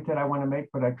point that I want to make,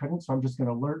 but I couldn't, so I'm just going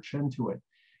to lurch into it.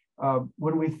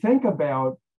 When we think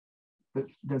about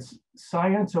this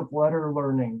science of letter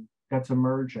learning that's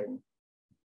emerging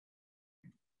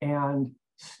and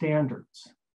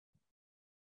standards,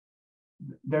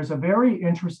 there's a very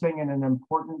interesting and an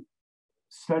important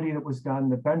study that was done,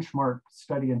 the benchmark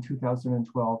study in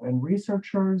 2012, and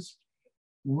researchers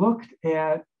looked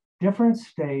at different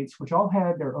states which all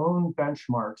had their own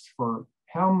benchmarks for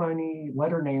how many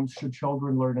letter names should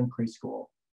children learn in preschool.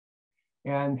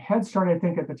 And Head Start, I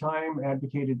think at the time,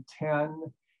 advocated 10,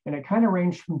 and it kind of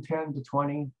ranged from 10 to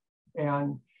 20.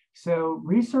 And so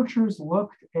researchers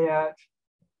looked at,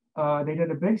 they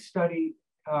did a big study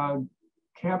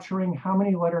capturing how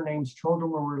many letter names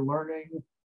children were learning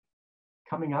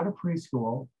coming out of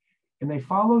preschool, and they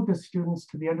followed the students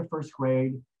to the end of first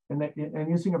grade, and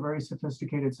using a very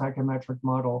sophisticated psychometric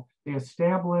model, they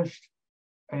established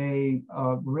a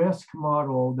risk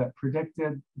model that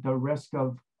predicted the risk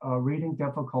of reading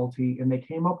difficulty, and they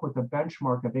came up with a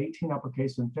benchmark of 18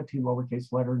 uppercase and 15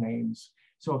 lowercase letter names.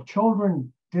 So if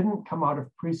children didn't come out of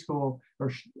preschool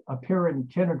or appear in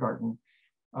kindergarten,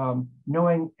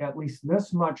 knowing at least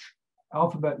this much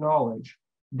alphabet knowledge,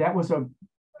 that was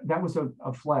that was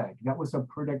a flag. That was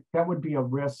that would be a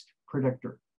risk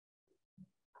predictor.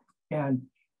 And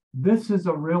this is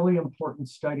a really important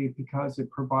study because it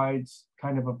provides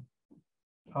kind of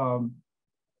a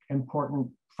important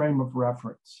frame of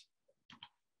reference.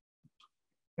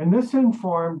 And this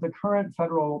informed the current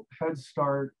federal Head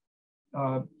Start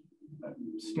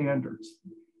standards,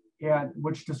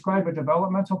 which describe a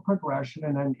developmental progression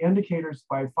and then indicators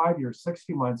by 5 years,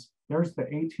 60 months. There's the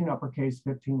 18 uppercase,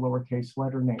 15 lowercase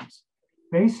letter names.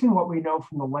 Based on what we know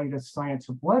from the latest science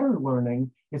of letter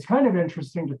learning, it's kind of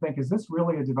interesting to think, is this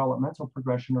really a developmental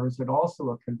progression, or is it also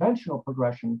a conventional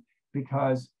progression?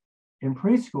 Because in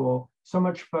preschool, so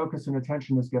much focus and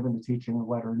attention is given to teaching the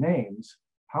letter names.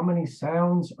 How many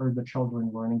sounds are the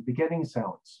children learning? Beginning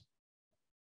sounds,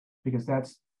 because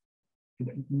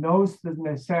it knows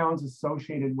the sounds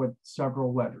associated with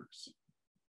several letters.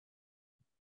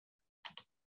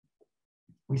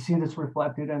 We see this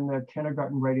reflected in the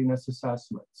kindergarten readiness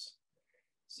assessments.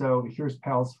 So here's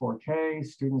PALS 4K.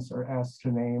 Students are asked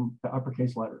to name the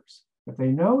uppercase letters. If they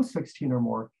know 16 or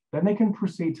more, then they can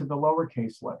proceed to the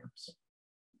lowercase letters.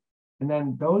 And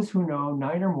then those who know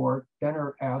 9 or more then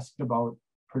are asked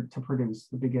to produce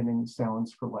the beginning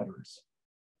sounds for letters.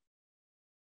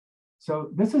 So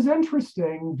this is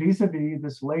interesting vis-a-vis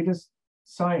this latest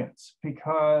science,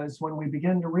 because when we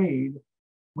begin to read,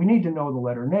 we need to know the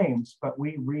letter names, but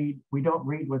we don't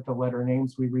read with the letter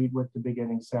names, we read with the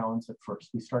beginning sounds at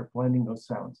first. We start blending those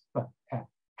sounds,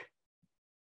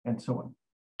 and so on.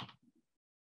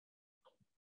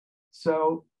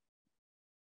 So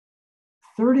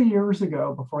 30 years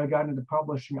ago, before I got into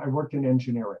publishing, I worked in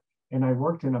engineering, and I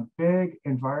worked in a big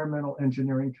environmental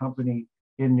engineering company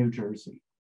in New Jersey.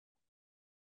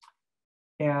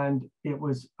 And it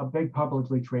was a big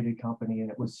publicly traded company, and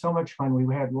it was so much fun.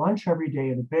 We had lunch every day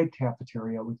at a big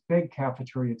cafeteria with big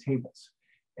cafeteria tables.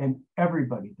 And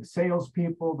everybody, the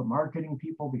salespeople, the marketing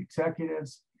people, the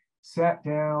executives, sat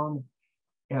down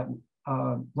at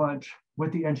lunch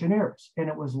with the engineers. And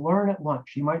it was learn at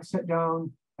lunch. You might sit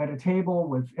down at a table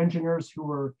with engineers who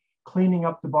were cleaning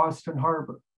up the Boston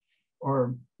Harbor,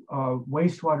 or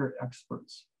wastewater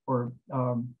experts, or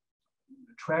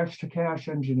trash to cash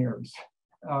engineers,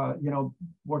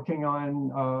 working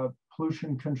on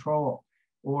pollution control,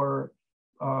 or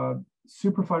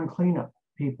Superfund cleanup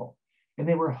people. And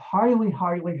they were highly,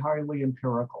 highly, highly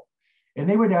empirical. And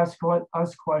they would ask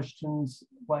us questions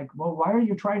like, well, why are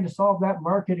you trying to solve that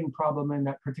marketing problem in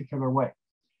that particular way?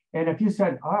 And if you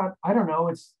said, I don't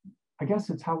know, I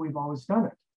guess it's how we've always done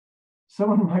it.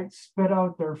 Someone might spit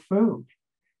out their food.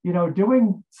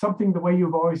 Doing something the way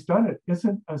you've always done it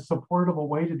isn't a supportable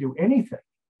way to do anything.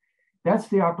 That's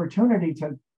the opportunity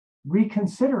to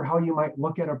reconsider how you might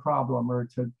look at a problem, or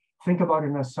to think about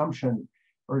an assumption,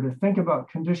 or to think about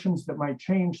conditions that might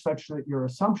change such that your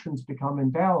assumptions become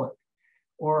invalid,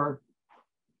 or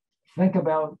think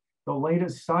about the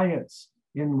latest science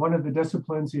in one of the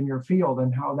disciplines in your field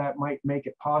and how that might make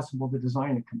it possible to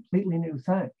design a completely new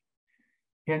thing.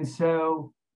 And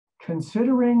so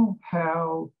considering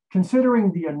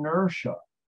the inertia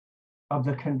of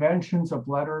the conventions of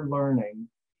letter learning,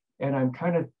 and I'm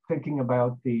kind of thinking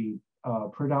about the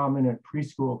predominant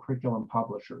preschool curriculum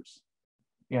publishers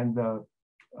and the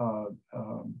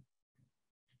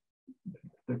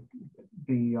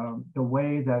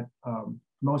way that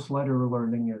most letter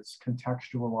learning is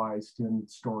contextualized in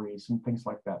stories and things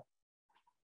like that,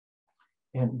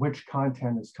 and which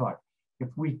content is taught. If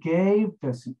we gave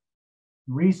this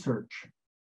research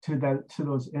to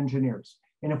those engineers,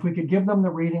 and if we could give them the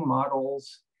reading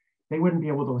models, they wouldn't be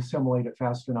able to assimilate it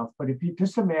fast enough. But if you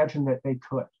just imagine that they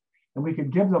could, and we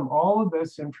could give them all of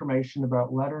this information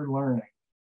about letter learning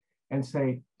and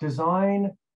say,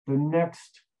 design the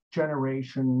next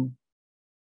generation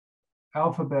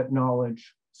alphabet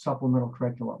knowledge supplemental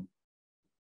curriculum,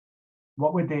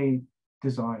 what would they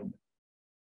design?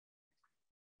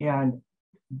 And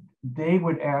they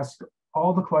would ask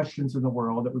all the questions in the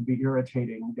world that would be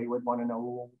irritating. They would want to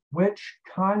know, which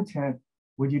content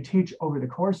would you teach over the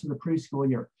course of the preschool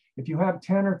year? If you have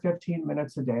 10 or 15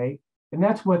 minutes a day, and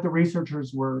that's what the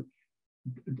researchers were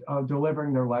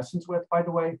delivering their lessons with, by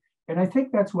the way. And I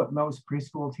think that's what most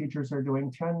preschool teachers are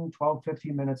doing, 10, 12,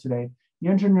 15 minutes a day. The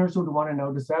engineers would want to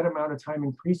know, does that amount of time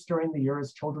increase during the year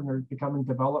as children are becoming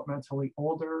developmentally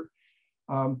older?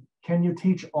 Can you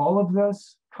teach all of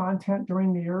this content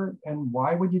during the year? And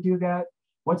why would you do that?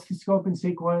 What's the scope and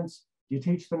sequence? Do you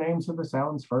teach the names of the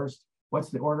sounds first? What's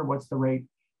the order? What's the rate?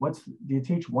 Do you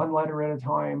teach one letter at a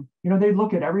time? They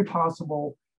look at every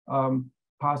possible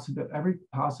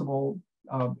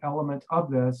element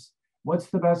of this. What's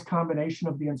the best combination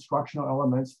of the instructional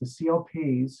elements, the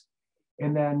CLPs,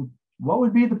 And then what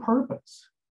would be the purpose?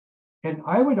 And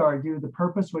I would argue the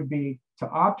purpose would be to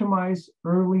optimize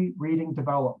early reading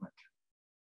development.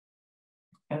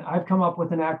 And I've come up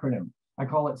with an acronym. I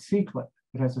call it CCLIP.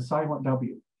 It has a silent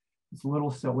W. It's a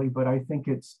little silly, but I think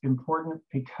it's important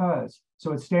because,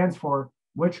 so it stands for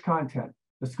which content,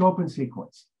 the scope and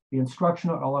sequence, the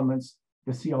instructional elements,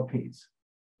 the CLPs.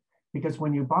 Because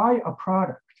when you buy a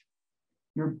product,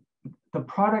 the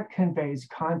product conveys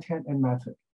content and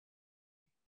method.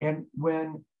 And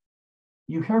when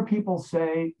you hear people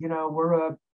say, you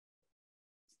know,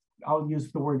 I'll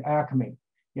use the word Acme,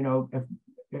 you know, if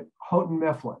Houghton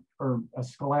Mifflin or a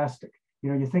Scholastic,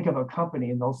 you know, you think of a company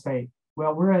and they'll say,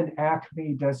 well, we're an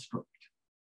Acme district.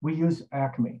 We use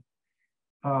Acme.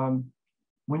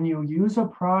 When you use a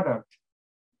product,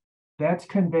 that's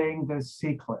conveying the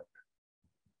CCLIP.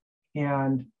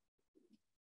 And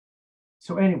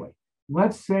so anyway,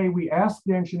 let's say we ask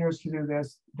the engineers to do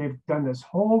this. They've done this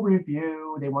whole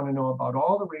review. They want to know about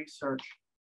all the research.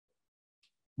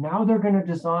 Now they're going to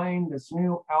design this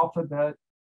new alphabet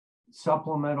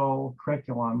supplemental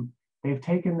curriculum. They've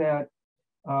taken that,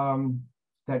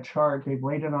 that chart, they've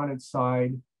laid it on its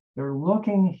side. They're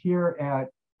looking here at,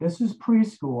 this is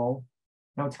preschool.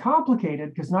 Now it's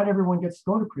complicated because not everyone gets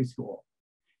to go to preschool.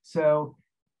 So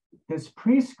this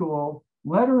preschool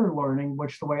letter learning,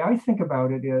 which the way I think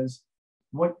about it is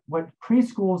what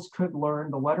preschools could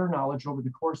learn, the letter knowledge over the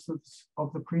course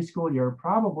of the preschool year,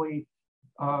 probably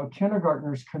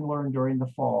kindergartners can learn during the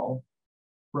fall,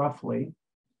 roughly,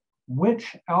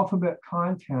 which alphabet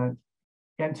content,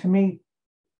 and to me,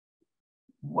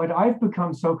 what I've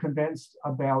become so convinced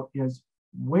about is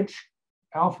which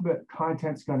alphabet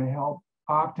content's going to help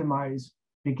optimize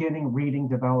beginning reading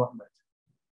development.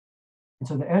 And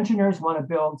so the engineers want to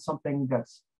build something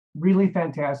that's really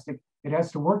fantastic. It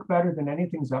has to work better than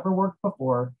anything's ever worked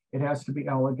before. It has to be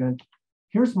elegant.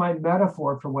 Here's my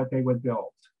metaphor for what they would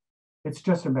build. It's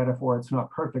just a metaphor, it's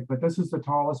not perfect, but this is the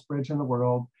tallest bridge in the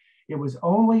world. It was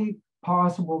only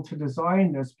possible to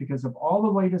design this because of all the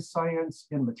latest science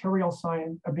in material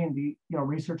science,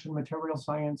 research in material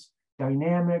science,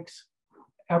 dynamics,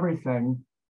 everything.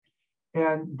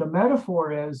 And the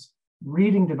metaphor is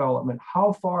reading development.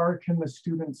 How far can the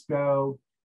students go?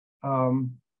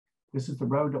 This is the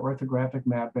road to orthographic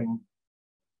mapping.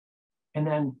 And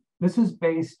then this is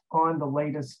based on the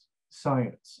latest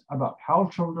science about how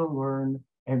children learn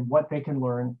and what they can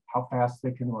learn, how fast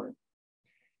they can learn.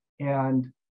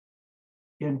 And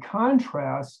in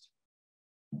contrast,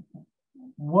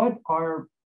 what's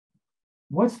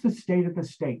the state of the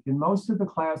state? In most of the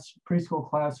preschool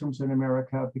classrooms in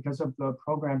America, because of the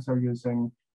programs they're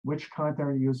using, which content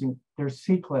they're using, their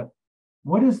CCLIP,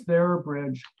 what does their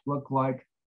bridge look like?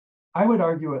 I would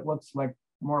argue it looks like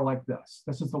more like this.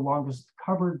 This is the longest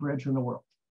covered bridge in the world.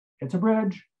 It's a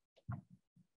bridge.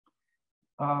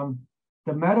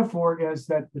 The metaphor is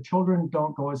that the children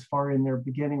don't go as far in their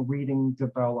beginning reading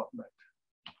development.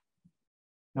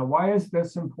 Now, why is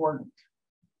this important?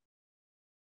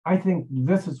 I think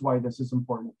this is why this is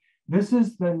important. This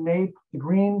is the NAEP, the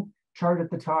green chart at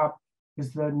the top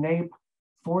is the NAEP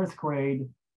fourth grade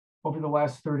over the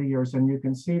last 30 years. And you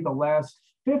can see the last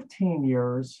 15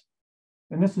 years,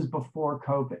 and this is before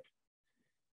COVID,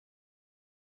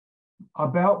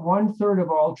 about 1/3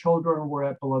 of all children were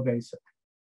at below basic.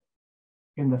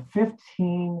 In the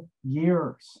 15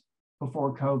 years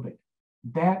before COVID,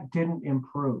 that didn't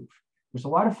improve. There's a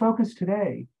lot of focus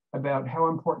today about how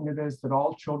important it is that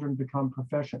all children become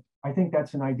proficient. I think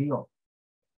that's an ideal.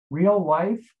 Real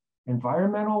life,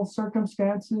 environmental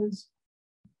circumstances,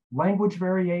 language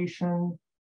variation,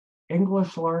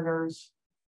 English learners,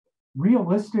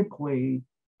 realistically,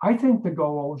 I think the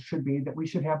goal should be that we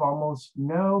should have almost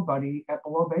nobody at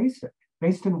below basic,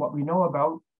 based on what we know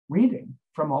about reading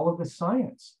from all of the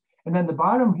science. And then the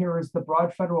bottom here is the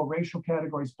broad federal racial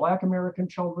categories: Black American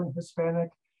children,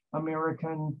 Hispanic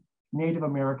American, Native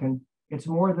American. It's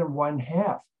more than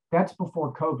 1/2. That's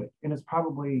before COVID, and it's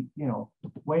probably,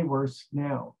 way worse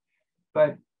now.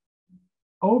 But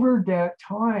over that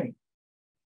time,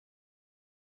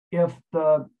 if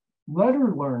the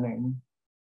letter learning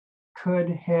could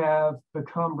have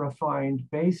become refined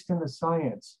based in the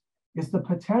science, is the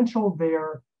potential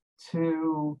there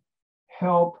to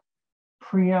help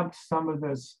preempt some of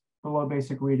this below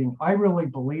basic reading? I really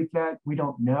believe that. We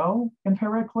don't know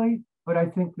empirically, but I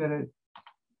think that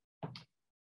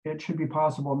it should be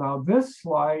possible. Now, this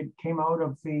slide came out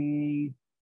of the,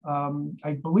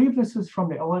 I believe this is from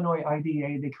the Illinois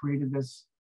IDA. They created this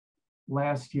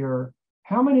last year.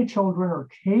 How many children are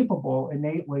capable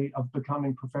innately of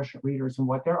becoming proficient readers? And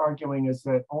what they're arguing is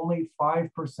that only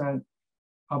 5%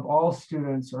 of all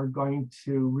students are going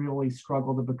to really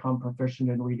struggle to become proficient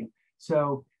in reading.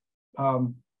 So let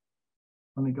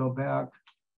me go back.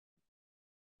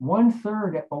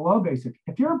 1/3 at below basic.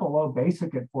 If you're below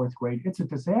basic at 4th grade, it's a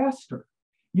disaster.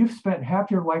 You've spent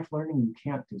half your life learning. You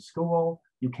can't do school.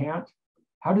 You can't.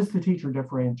 How does the teacher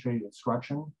differentiate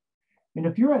instruction? And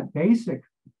if you're at basic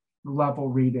level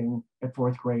reading at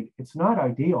 4th grade, it's not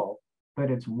ideal,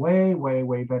 but it's way, way,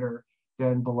 way better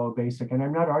than below basic. And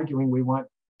I'm not arguing we want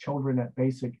children at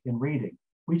basic in reading.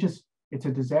 It's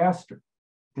a disaster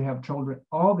to have children,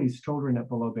 all these children at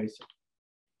below basic.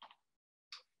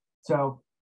 So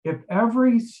if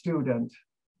every student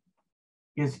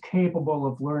is capable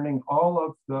of learning all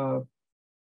of the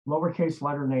lowercase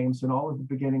letter names and all of the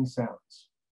beginning sounds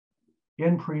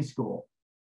in preschool,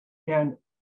 and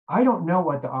I don't know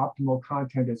what the optimal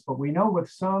content is, but we know with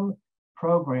some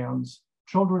programs,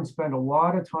 children spend a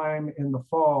lot of time in the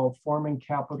fall forming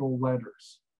capital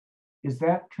letters. Is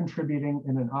that contributing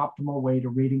in an optimal way to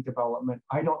reading development?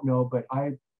 I don't know, but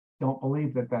I don't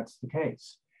believe that that's the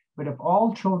case. But if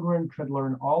all children could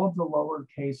learn all of the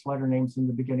lowercase letter names in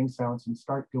the beginning sounds and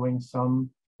start doing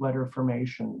some letter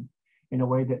formation in a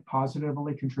way that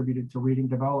positively contributed to reading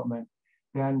development,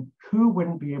 then who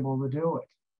wouldn't be able to do it?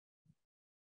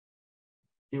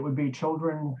 It would be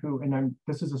children who, and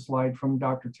this is a slide from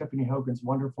Dr. Tiffany Hogan's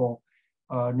wonderful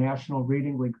National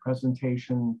Reading League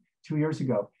presentation 2 years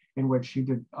ago, in which she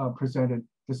presented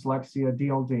dyslexia,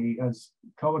 DLD as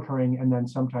co-occurring and then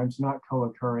sometimes not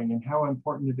co-occurring, and how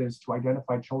important it is to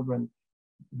identify children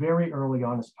very early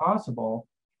on as possible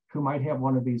who might have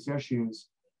one of these issues,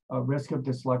 risk of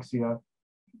dyslexia,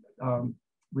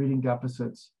 reading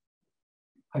deficits.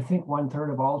 I think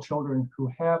 1/3 of all children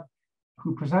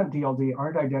who present DLD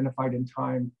aren't identified in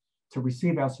time to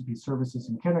receive SLP services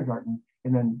in kindergarten,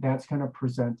 and then that's going to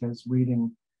present as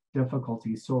reading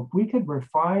difficulties. So if we could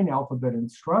refine alphabet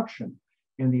instruction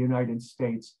in the United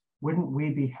States, wouldn't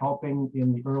we be helping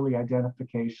in the early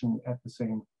identification at the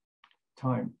same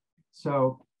time?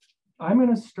 So I'm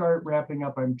going to start wrapping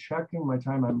up. I'm checking my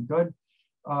time. I'm good.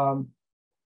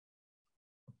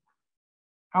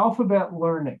 Alphabet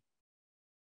learning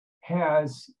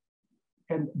has,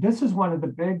 and this is one of the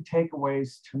big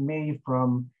takeaways to me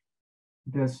from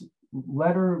this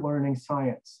letter learning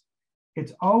science.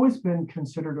 It's always been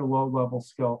considered a low-level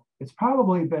skill. It's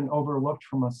probably been overlooked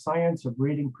from a science of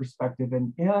reading perspective.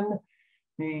 And in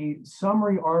the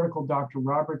summary article, Dr.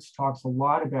 Roberts talks a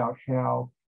lot about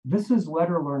how this is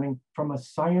letter learning from a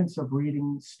science of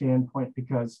reading standpoint,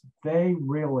 because they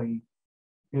really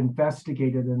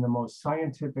investigated in the most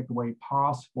scientific way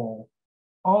possible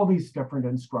all these different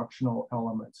instructional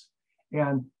elements.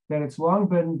 And that it's long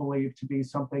been believed to be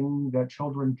something that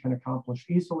children can accomplish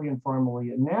easily,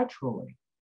 informally, and naturally.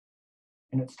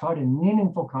 And it's taught in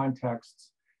meaningful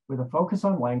contexts with a focus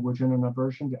on language and an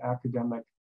aversion to academic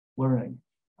learning.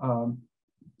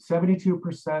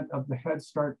 72% of the Head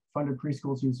Start funded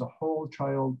preschools use a whole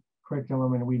child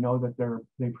curriculum, and we know that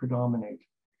they predominate.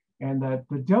 And that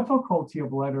the difficulty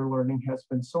of letter learning has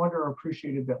been so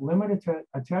underappreciated that limited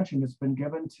attention has been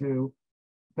given to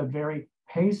the very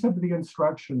pace of the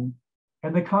instruction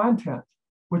and the content,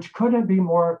 which couldn't be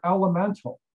more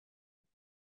elemental.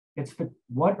 It's the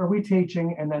what are we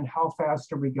teaching and then how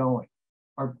fast are we going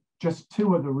are just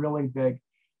two of the really big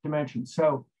dimensions.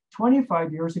 So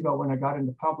 25 years ago when I got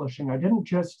into publishing, I didn't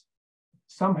just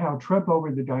somehow trip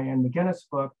over the Diane McGinnis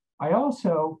book. I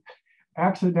also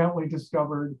accidentally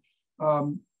discovered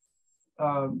the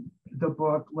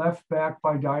book Left Back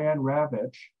by Diane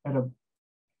Ravitch at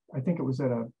I think it was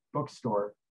at a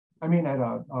bookstore. I mean, at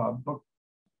a book,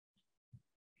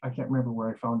 I can't remember where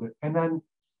I found it. And then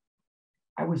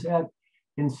I was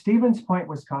in Stevens Point,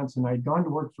 Wisconsin. I'd gone to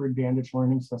work for Advantage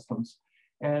Learning Systems,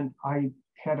 and I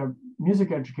had a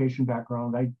music education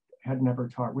background. I had never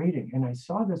taught reading. And I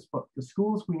saw this book, The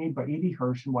Schools We Need by E.D.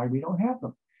 Hirsch and Why We Don't Have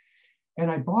Them.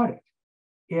 And I bought it.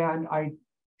 And I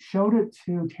showed it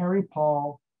to Terry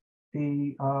Paul,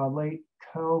 the late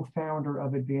co-founder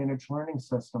of Advantage Learning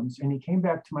Systems. And he came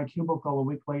back to my cubicle a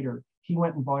week later. He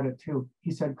went and bought it too.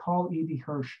 He said, call E.D.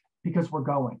 Hirsch because we're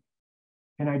going.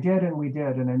 And I did, and we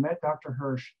did. And I met Dr.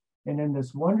 Hirsch. And in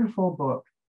this wonderful book,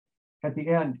 at the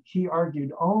end, he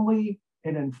argued only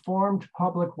an informed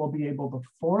public will be able to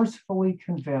forcefully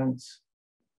convince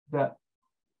the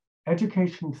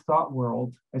education thought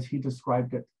world, as he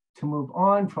described it, to move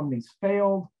on from these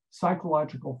failed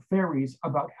psychological theories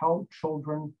about how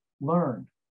children learn.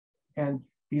 And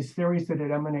these theories that had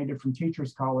emanated from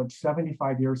Teachers College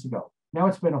 75 years ago. Now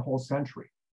it's been a whole century.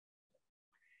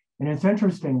 And it's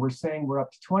interesting, we're saying we're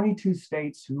up to 22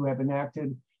 states who have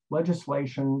enacted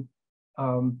legislation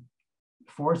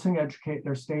forcing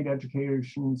their state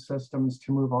education systems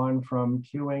to move on from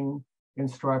cueing,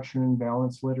 instruction,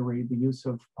 balanced literary, the use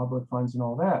of public funds and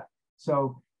all that.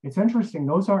 So it's interesting,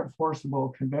 those aren't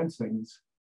forcible convincings,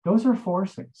 those are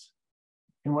forcings.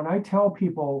 And when I tell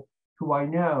people who I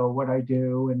know what I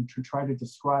do and to try to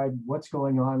describe what's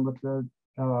going on with the,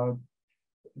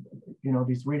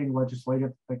 these reading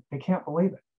legislative, they can't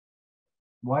believe it.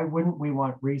 Why wouldn't we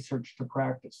want research to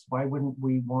practice? Why wouldn't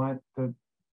we want the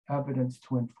evidence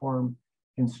to inform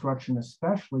instruction,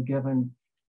 especially given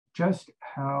just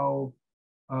how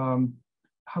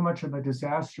much of a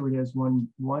disaster it is when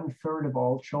 1/3 of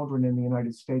all children in the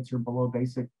United States are below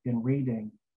basic in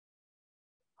reading.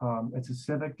 It's a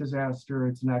civic disaster,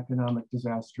 it's an economic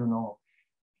disaster and all.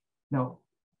 Now,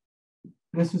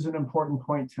 this is an important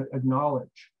point to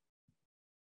acknowledge.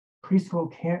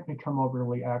 Preschool can't become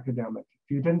overly academic.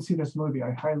 If you didn't see this movie,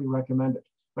 I highly recommend it.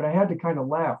 But I had to kind of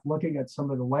laugh looking at some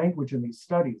of the language in these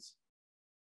studies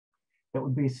that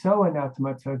would be so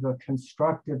anathema to the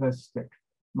constructivistic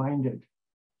minded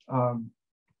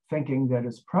thinking that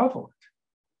is prevalent.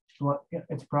 Well,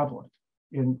 it's prevalent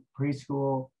in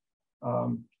preschool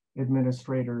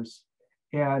administrators.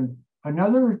 And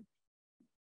another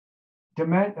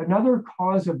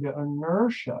cause of the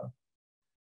inertia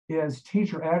is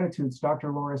teacher attitudes.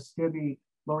 Dr. Lori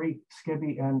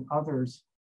Skibby and others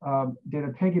did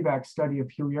a piggyback study a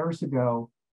few years ago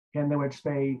in which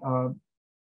they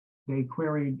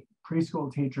queried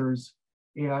preschool teachers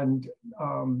and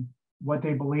what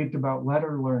they believed about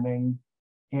letter learning,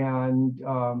 and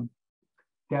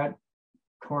that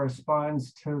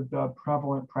corresponds to the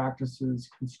prevalent practices,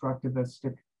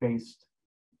 constructivistic based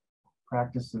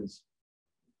practices.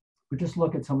 We just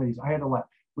look at some of these. I had a lot.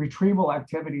 Retrieval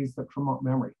activities that promote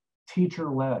memory,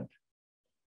 teacher-led,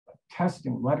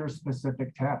 testing,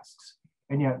 letter-specific tasks.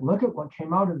 And yet look at what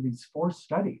came out of these 4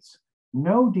 studies.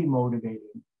 No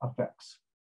demotivating effects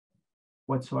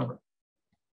whatsoever.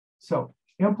 So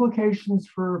implications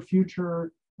for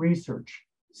future research.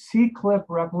 C-clip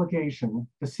replication,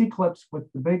 the C-clips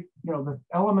with the big, the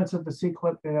elements of the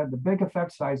C-clip that had the big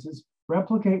effect sizes,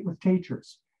 replicate with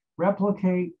teachers,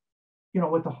 replicate,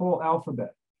 with the whole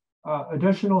alphabet.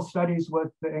 Additional studies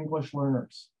with the English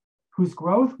learners, whose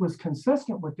growth was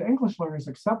consistent with the English learners,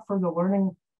 except for the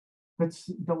learning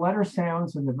that's the letter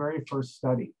sounds in the very first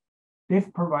study.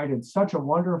 They've provided such a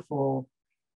wonderful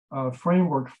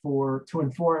framework to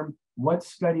inform what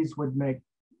studies would make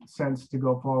sense to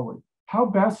go forward. How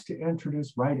best to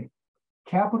introduce writing,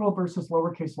 capital versus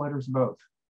lowercase letters both.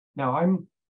 Now I'm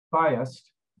biased,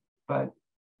 but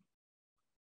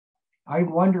I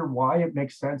wonder why it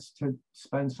makes sense to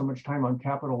spend so much time on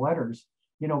capital letters.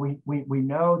 We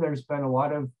know there's been a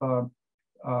lot of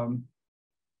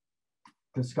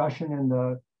discussion in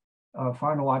the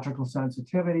phonological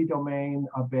sensitivity domain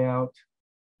about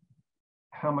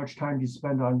how much time do you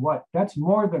spend on what. That's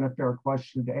more than a fair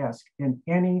question to ask in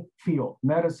any field,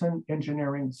 medicine,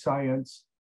 engineering, science,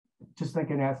 just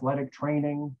think in athletic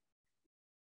training.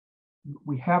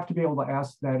 We have to be able to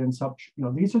ask that in such,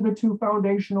 these are the 2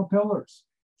 foundational pillars: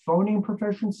 phoneme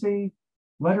proficiency,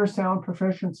 letter sound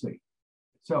proficiency.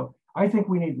 So I think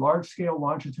we need large-scale,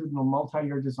 longitudinal,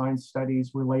 multi-year design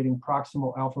studies relating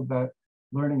proximal alphabet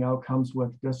learning outcomes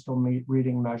with distal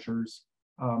reading measures.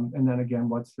 And then again,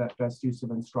 what's that best use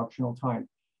of instructional time?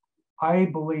 I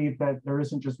believe that there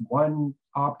isn't just one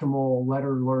optimal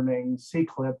letter learning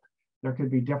C-clip. There could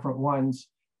be different ones,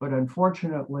 but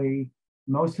unfortunately,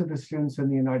 most of the students in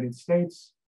the United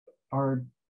States are,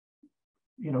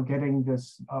 getting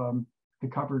this, the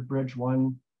covered bridge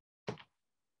one.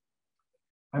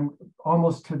 I'm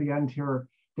almost to the end here.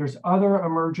 There's other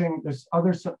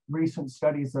recent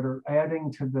studies that are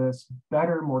adding to this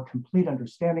better, more complete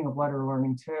understanding of letter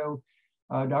learning too.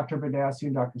 Dr. Badassi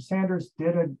and Dr. Sanders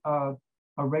did a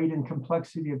rate and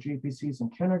complexity of GPCs in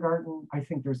kindergarten. I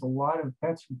think there's a lot of,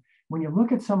 when you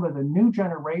look at some of the new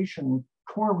generation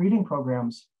core reading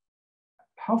programs,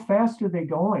 how fast are they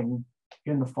going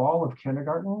in the fall of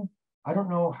kindergarten? I don't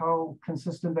know how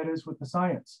consistent that is with the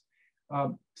science.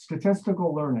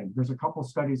 Statistical learning, there's a couple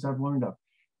studies I've learned of.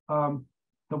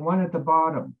 The one at the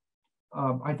bottom,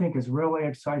 I think is really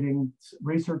exciting.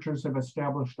 Researchers have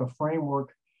established a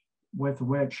framework with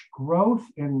which growth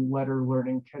in letter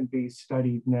learning can be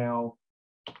studied now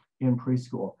in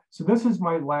preschool. So this is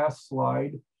my last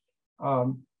slide.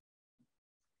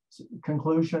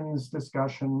 Conclusions,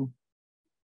 discussion.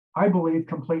 I believe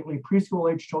completely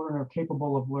preschool age children are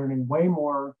capable of learning way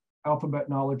more alphabet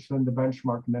knowledge than the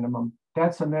benchmark minimum.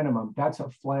 That's a minimum, that's a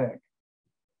flag.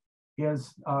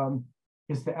 Is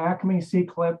Is the Acme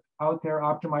C-clip out there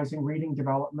optimizing reading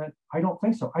development? I don't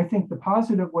think so. I think the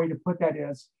positive way to put that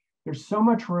is there's so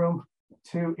much room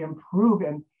to improve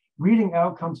in reading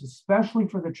outcomes, especially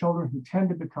for the children who tend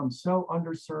to become so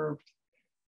underserved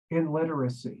in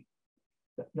literacy.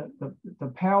 The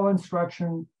PAL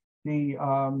instruction, the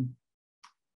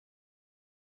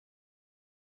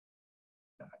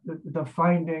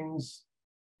findings,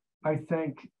 I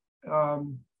think,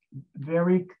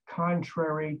 very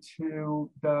contrary to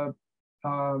the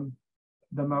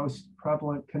most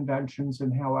prevalent conventions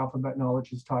in how alphabet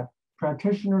knowledge is taught.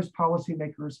 Practitioners,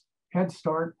 policymakers, Head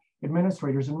Start,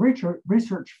 administrators, and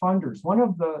research funders. One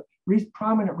of the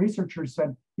prominent researchers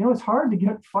said, you know, it's hard to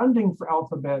get funding for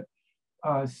alphabet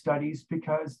studies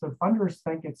because the funders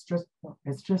think it's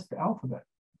just the alphabet.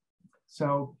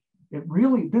 So it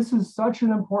really, this is such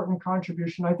an important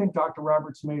contribution. I think Dr.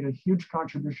 Roberts made a huge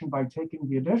contribution by taking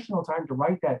the additional time to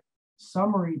write that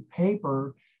summary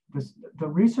paper. The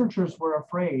researchers were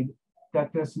afraid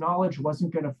that this knowledge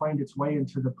wasn't going to find its way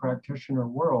into the practitioner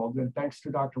world. And thanks to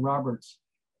Dr. Roberts,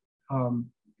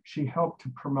 she helped to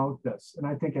promote this. And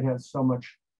I think it has so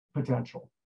much potential.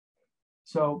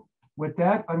 So with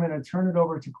that, I'm going to turn it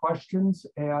over to questions.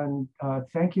 And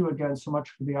thank you again so much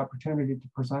for the opportunity to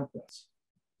present this.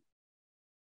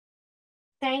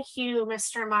 Thank you,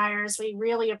 Mr. Myers. We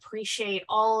really appreciate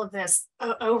all of this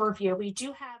overview. We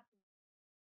do have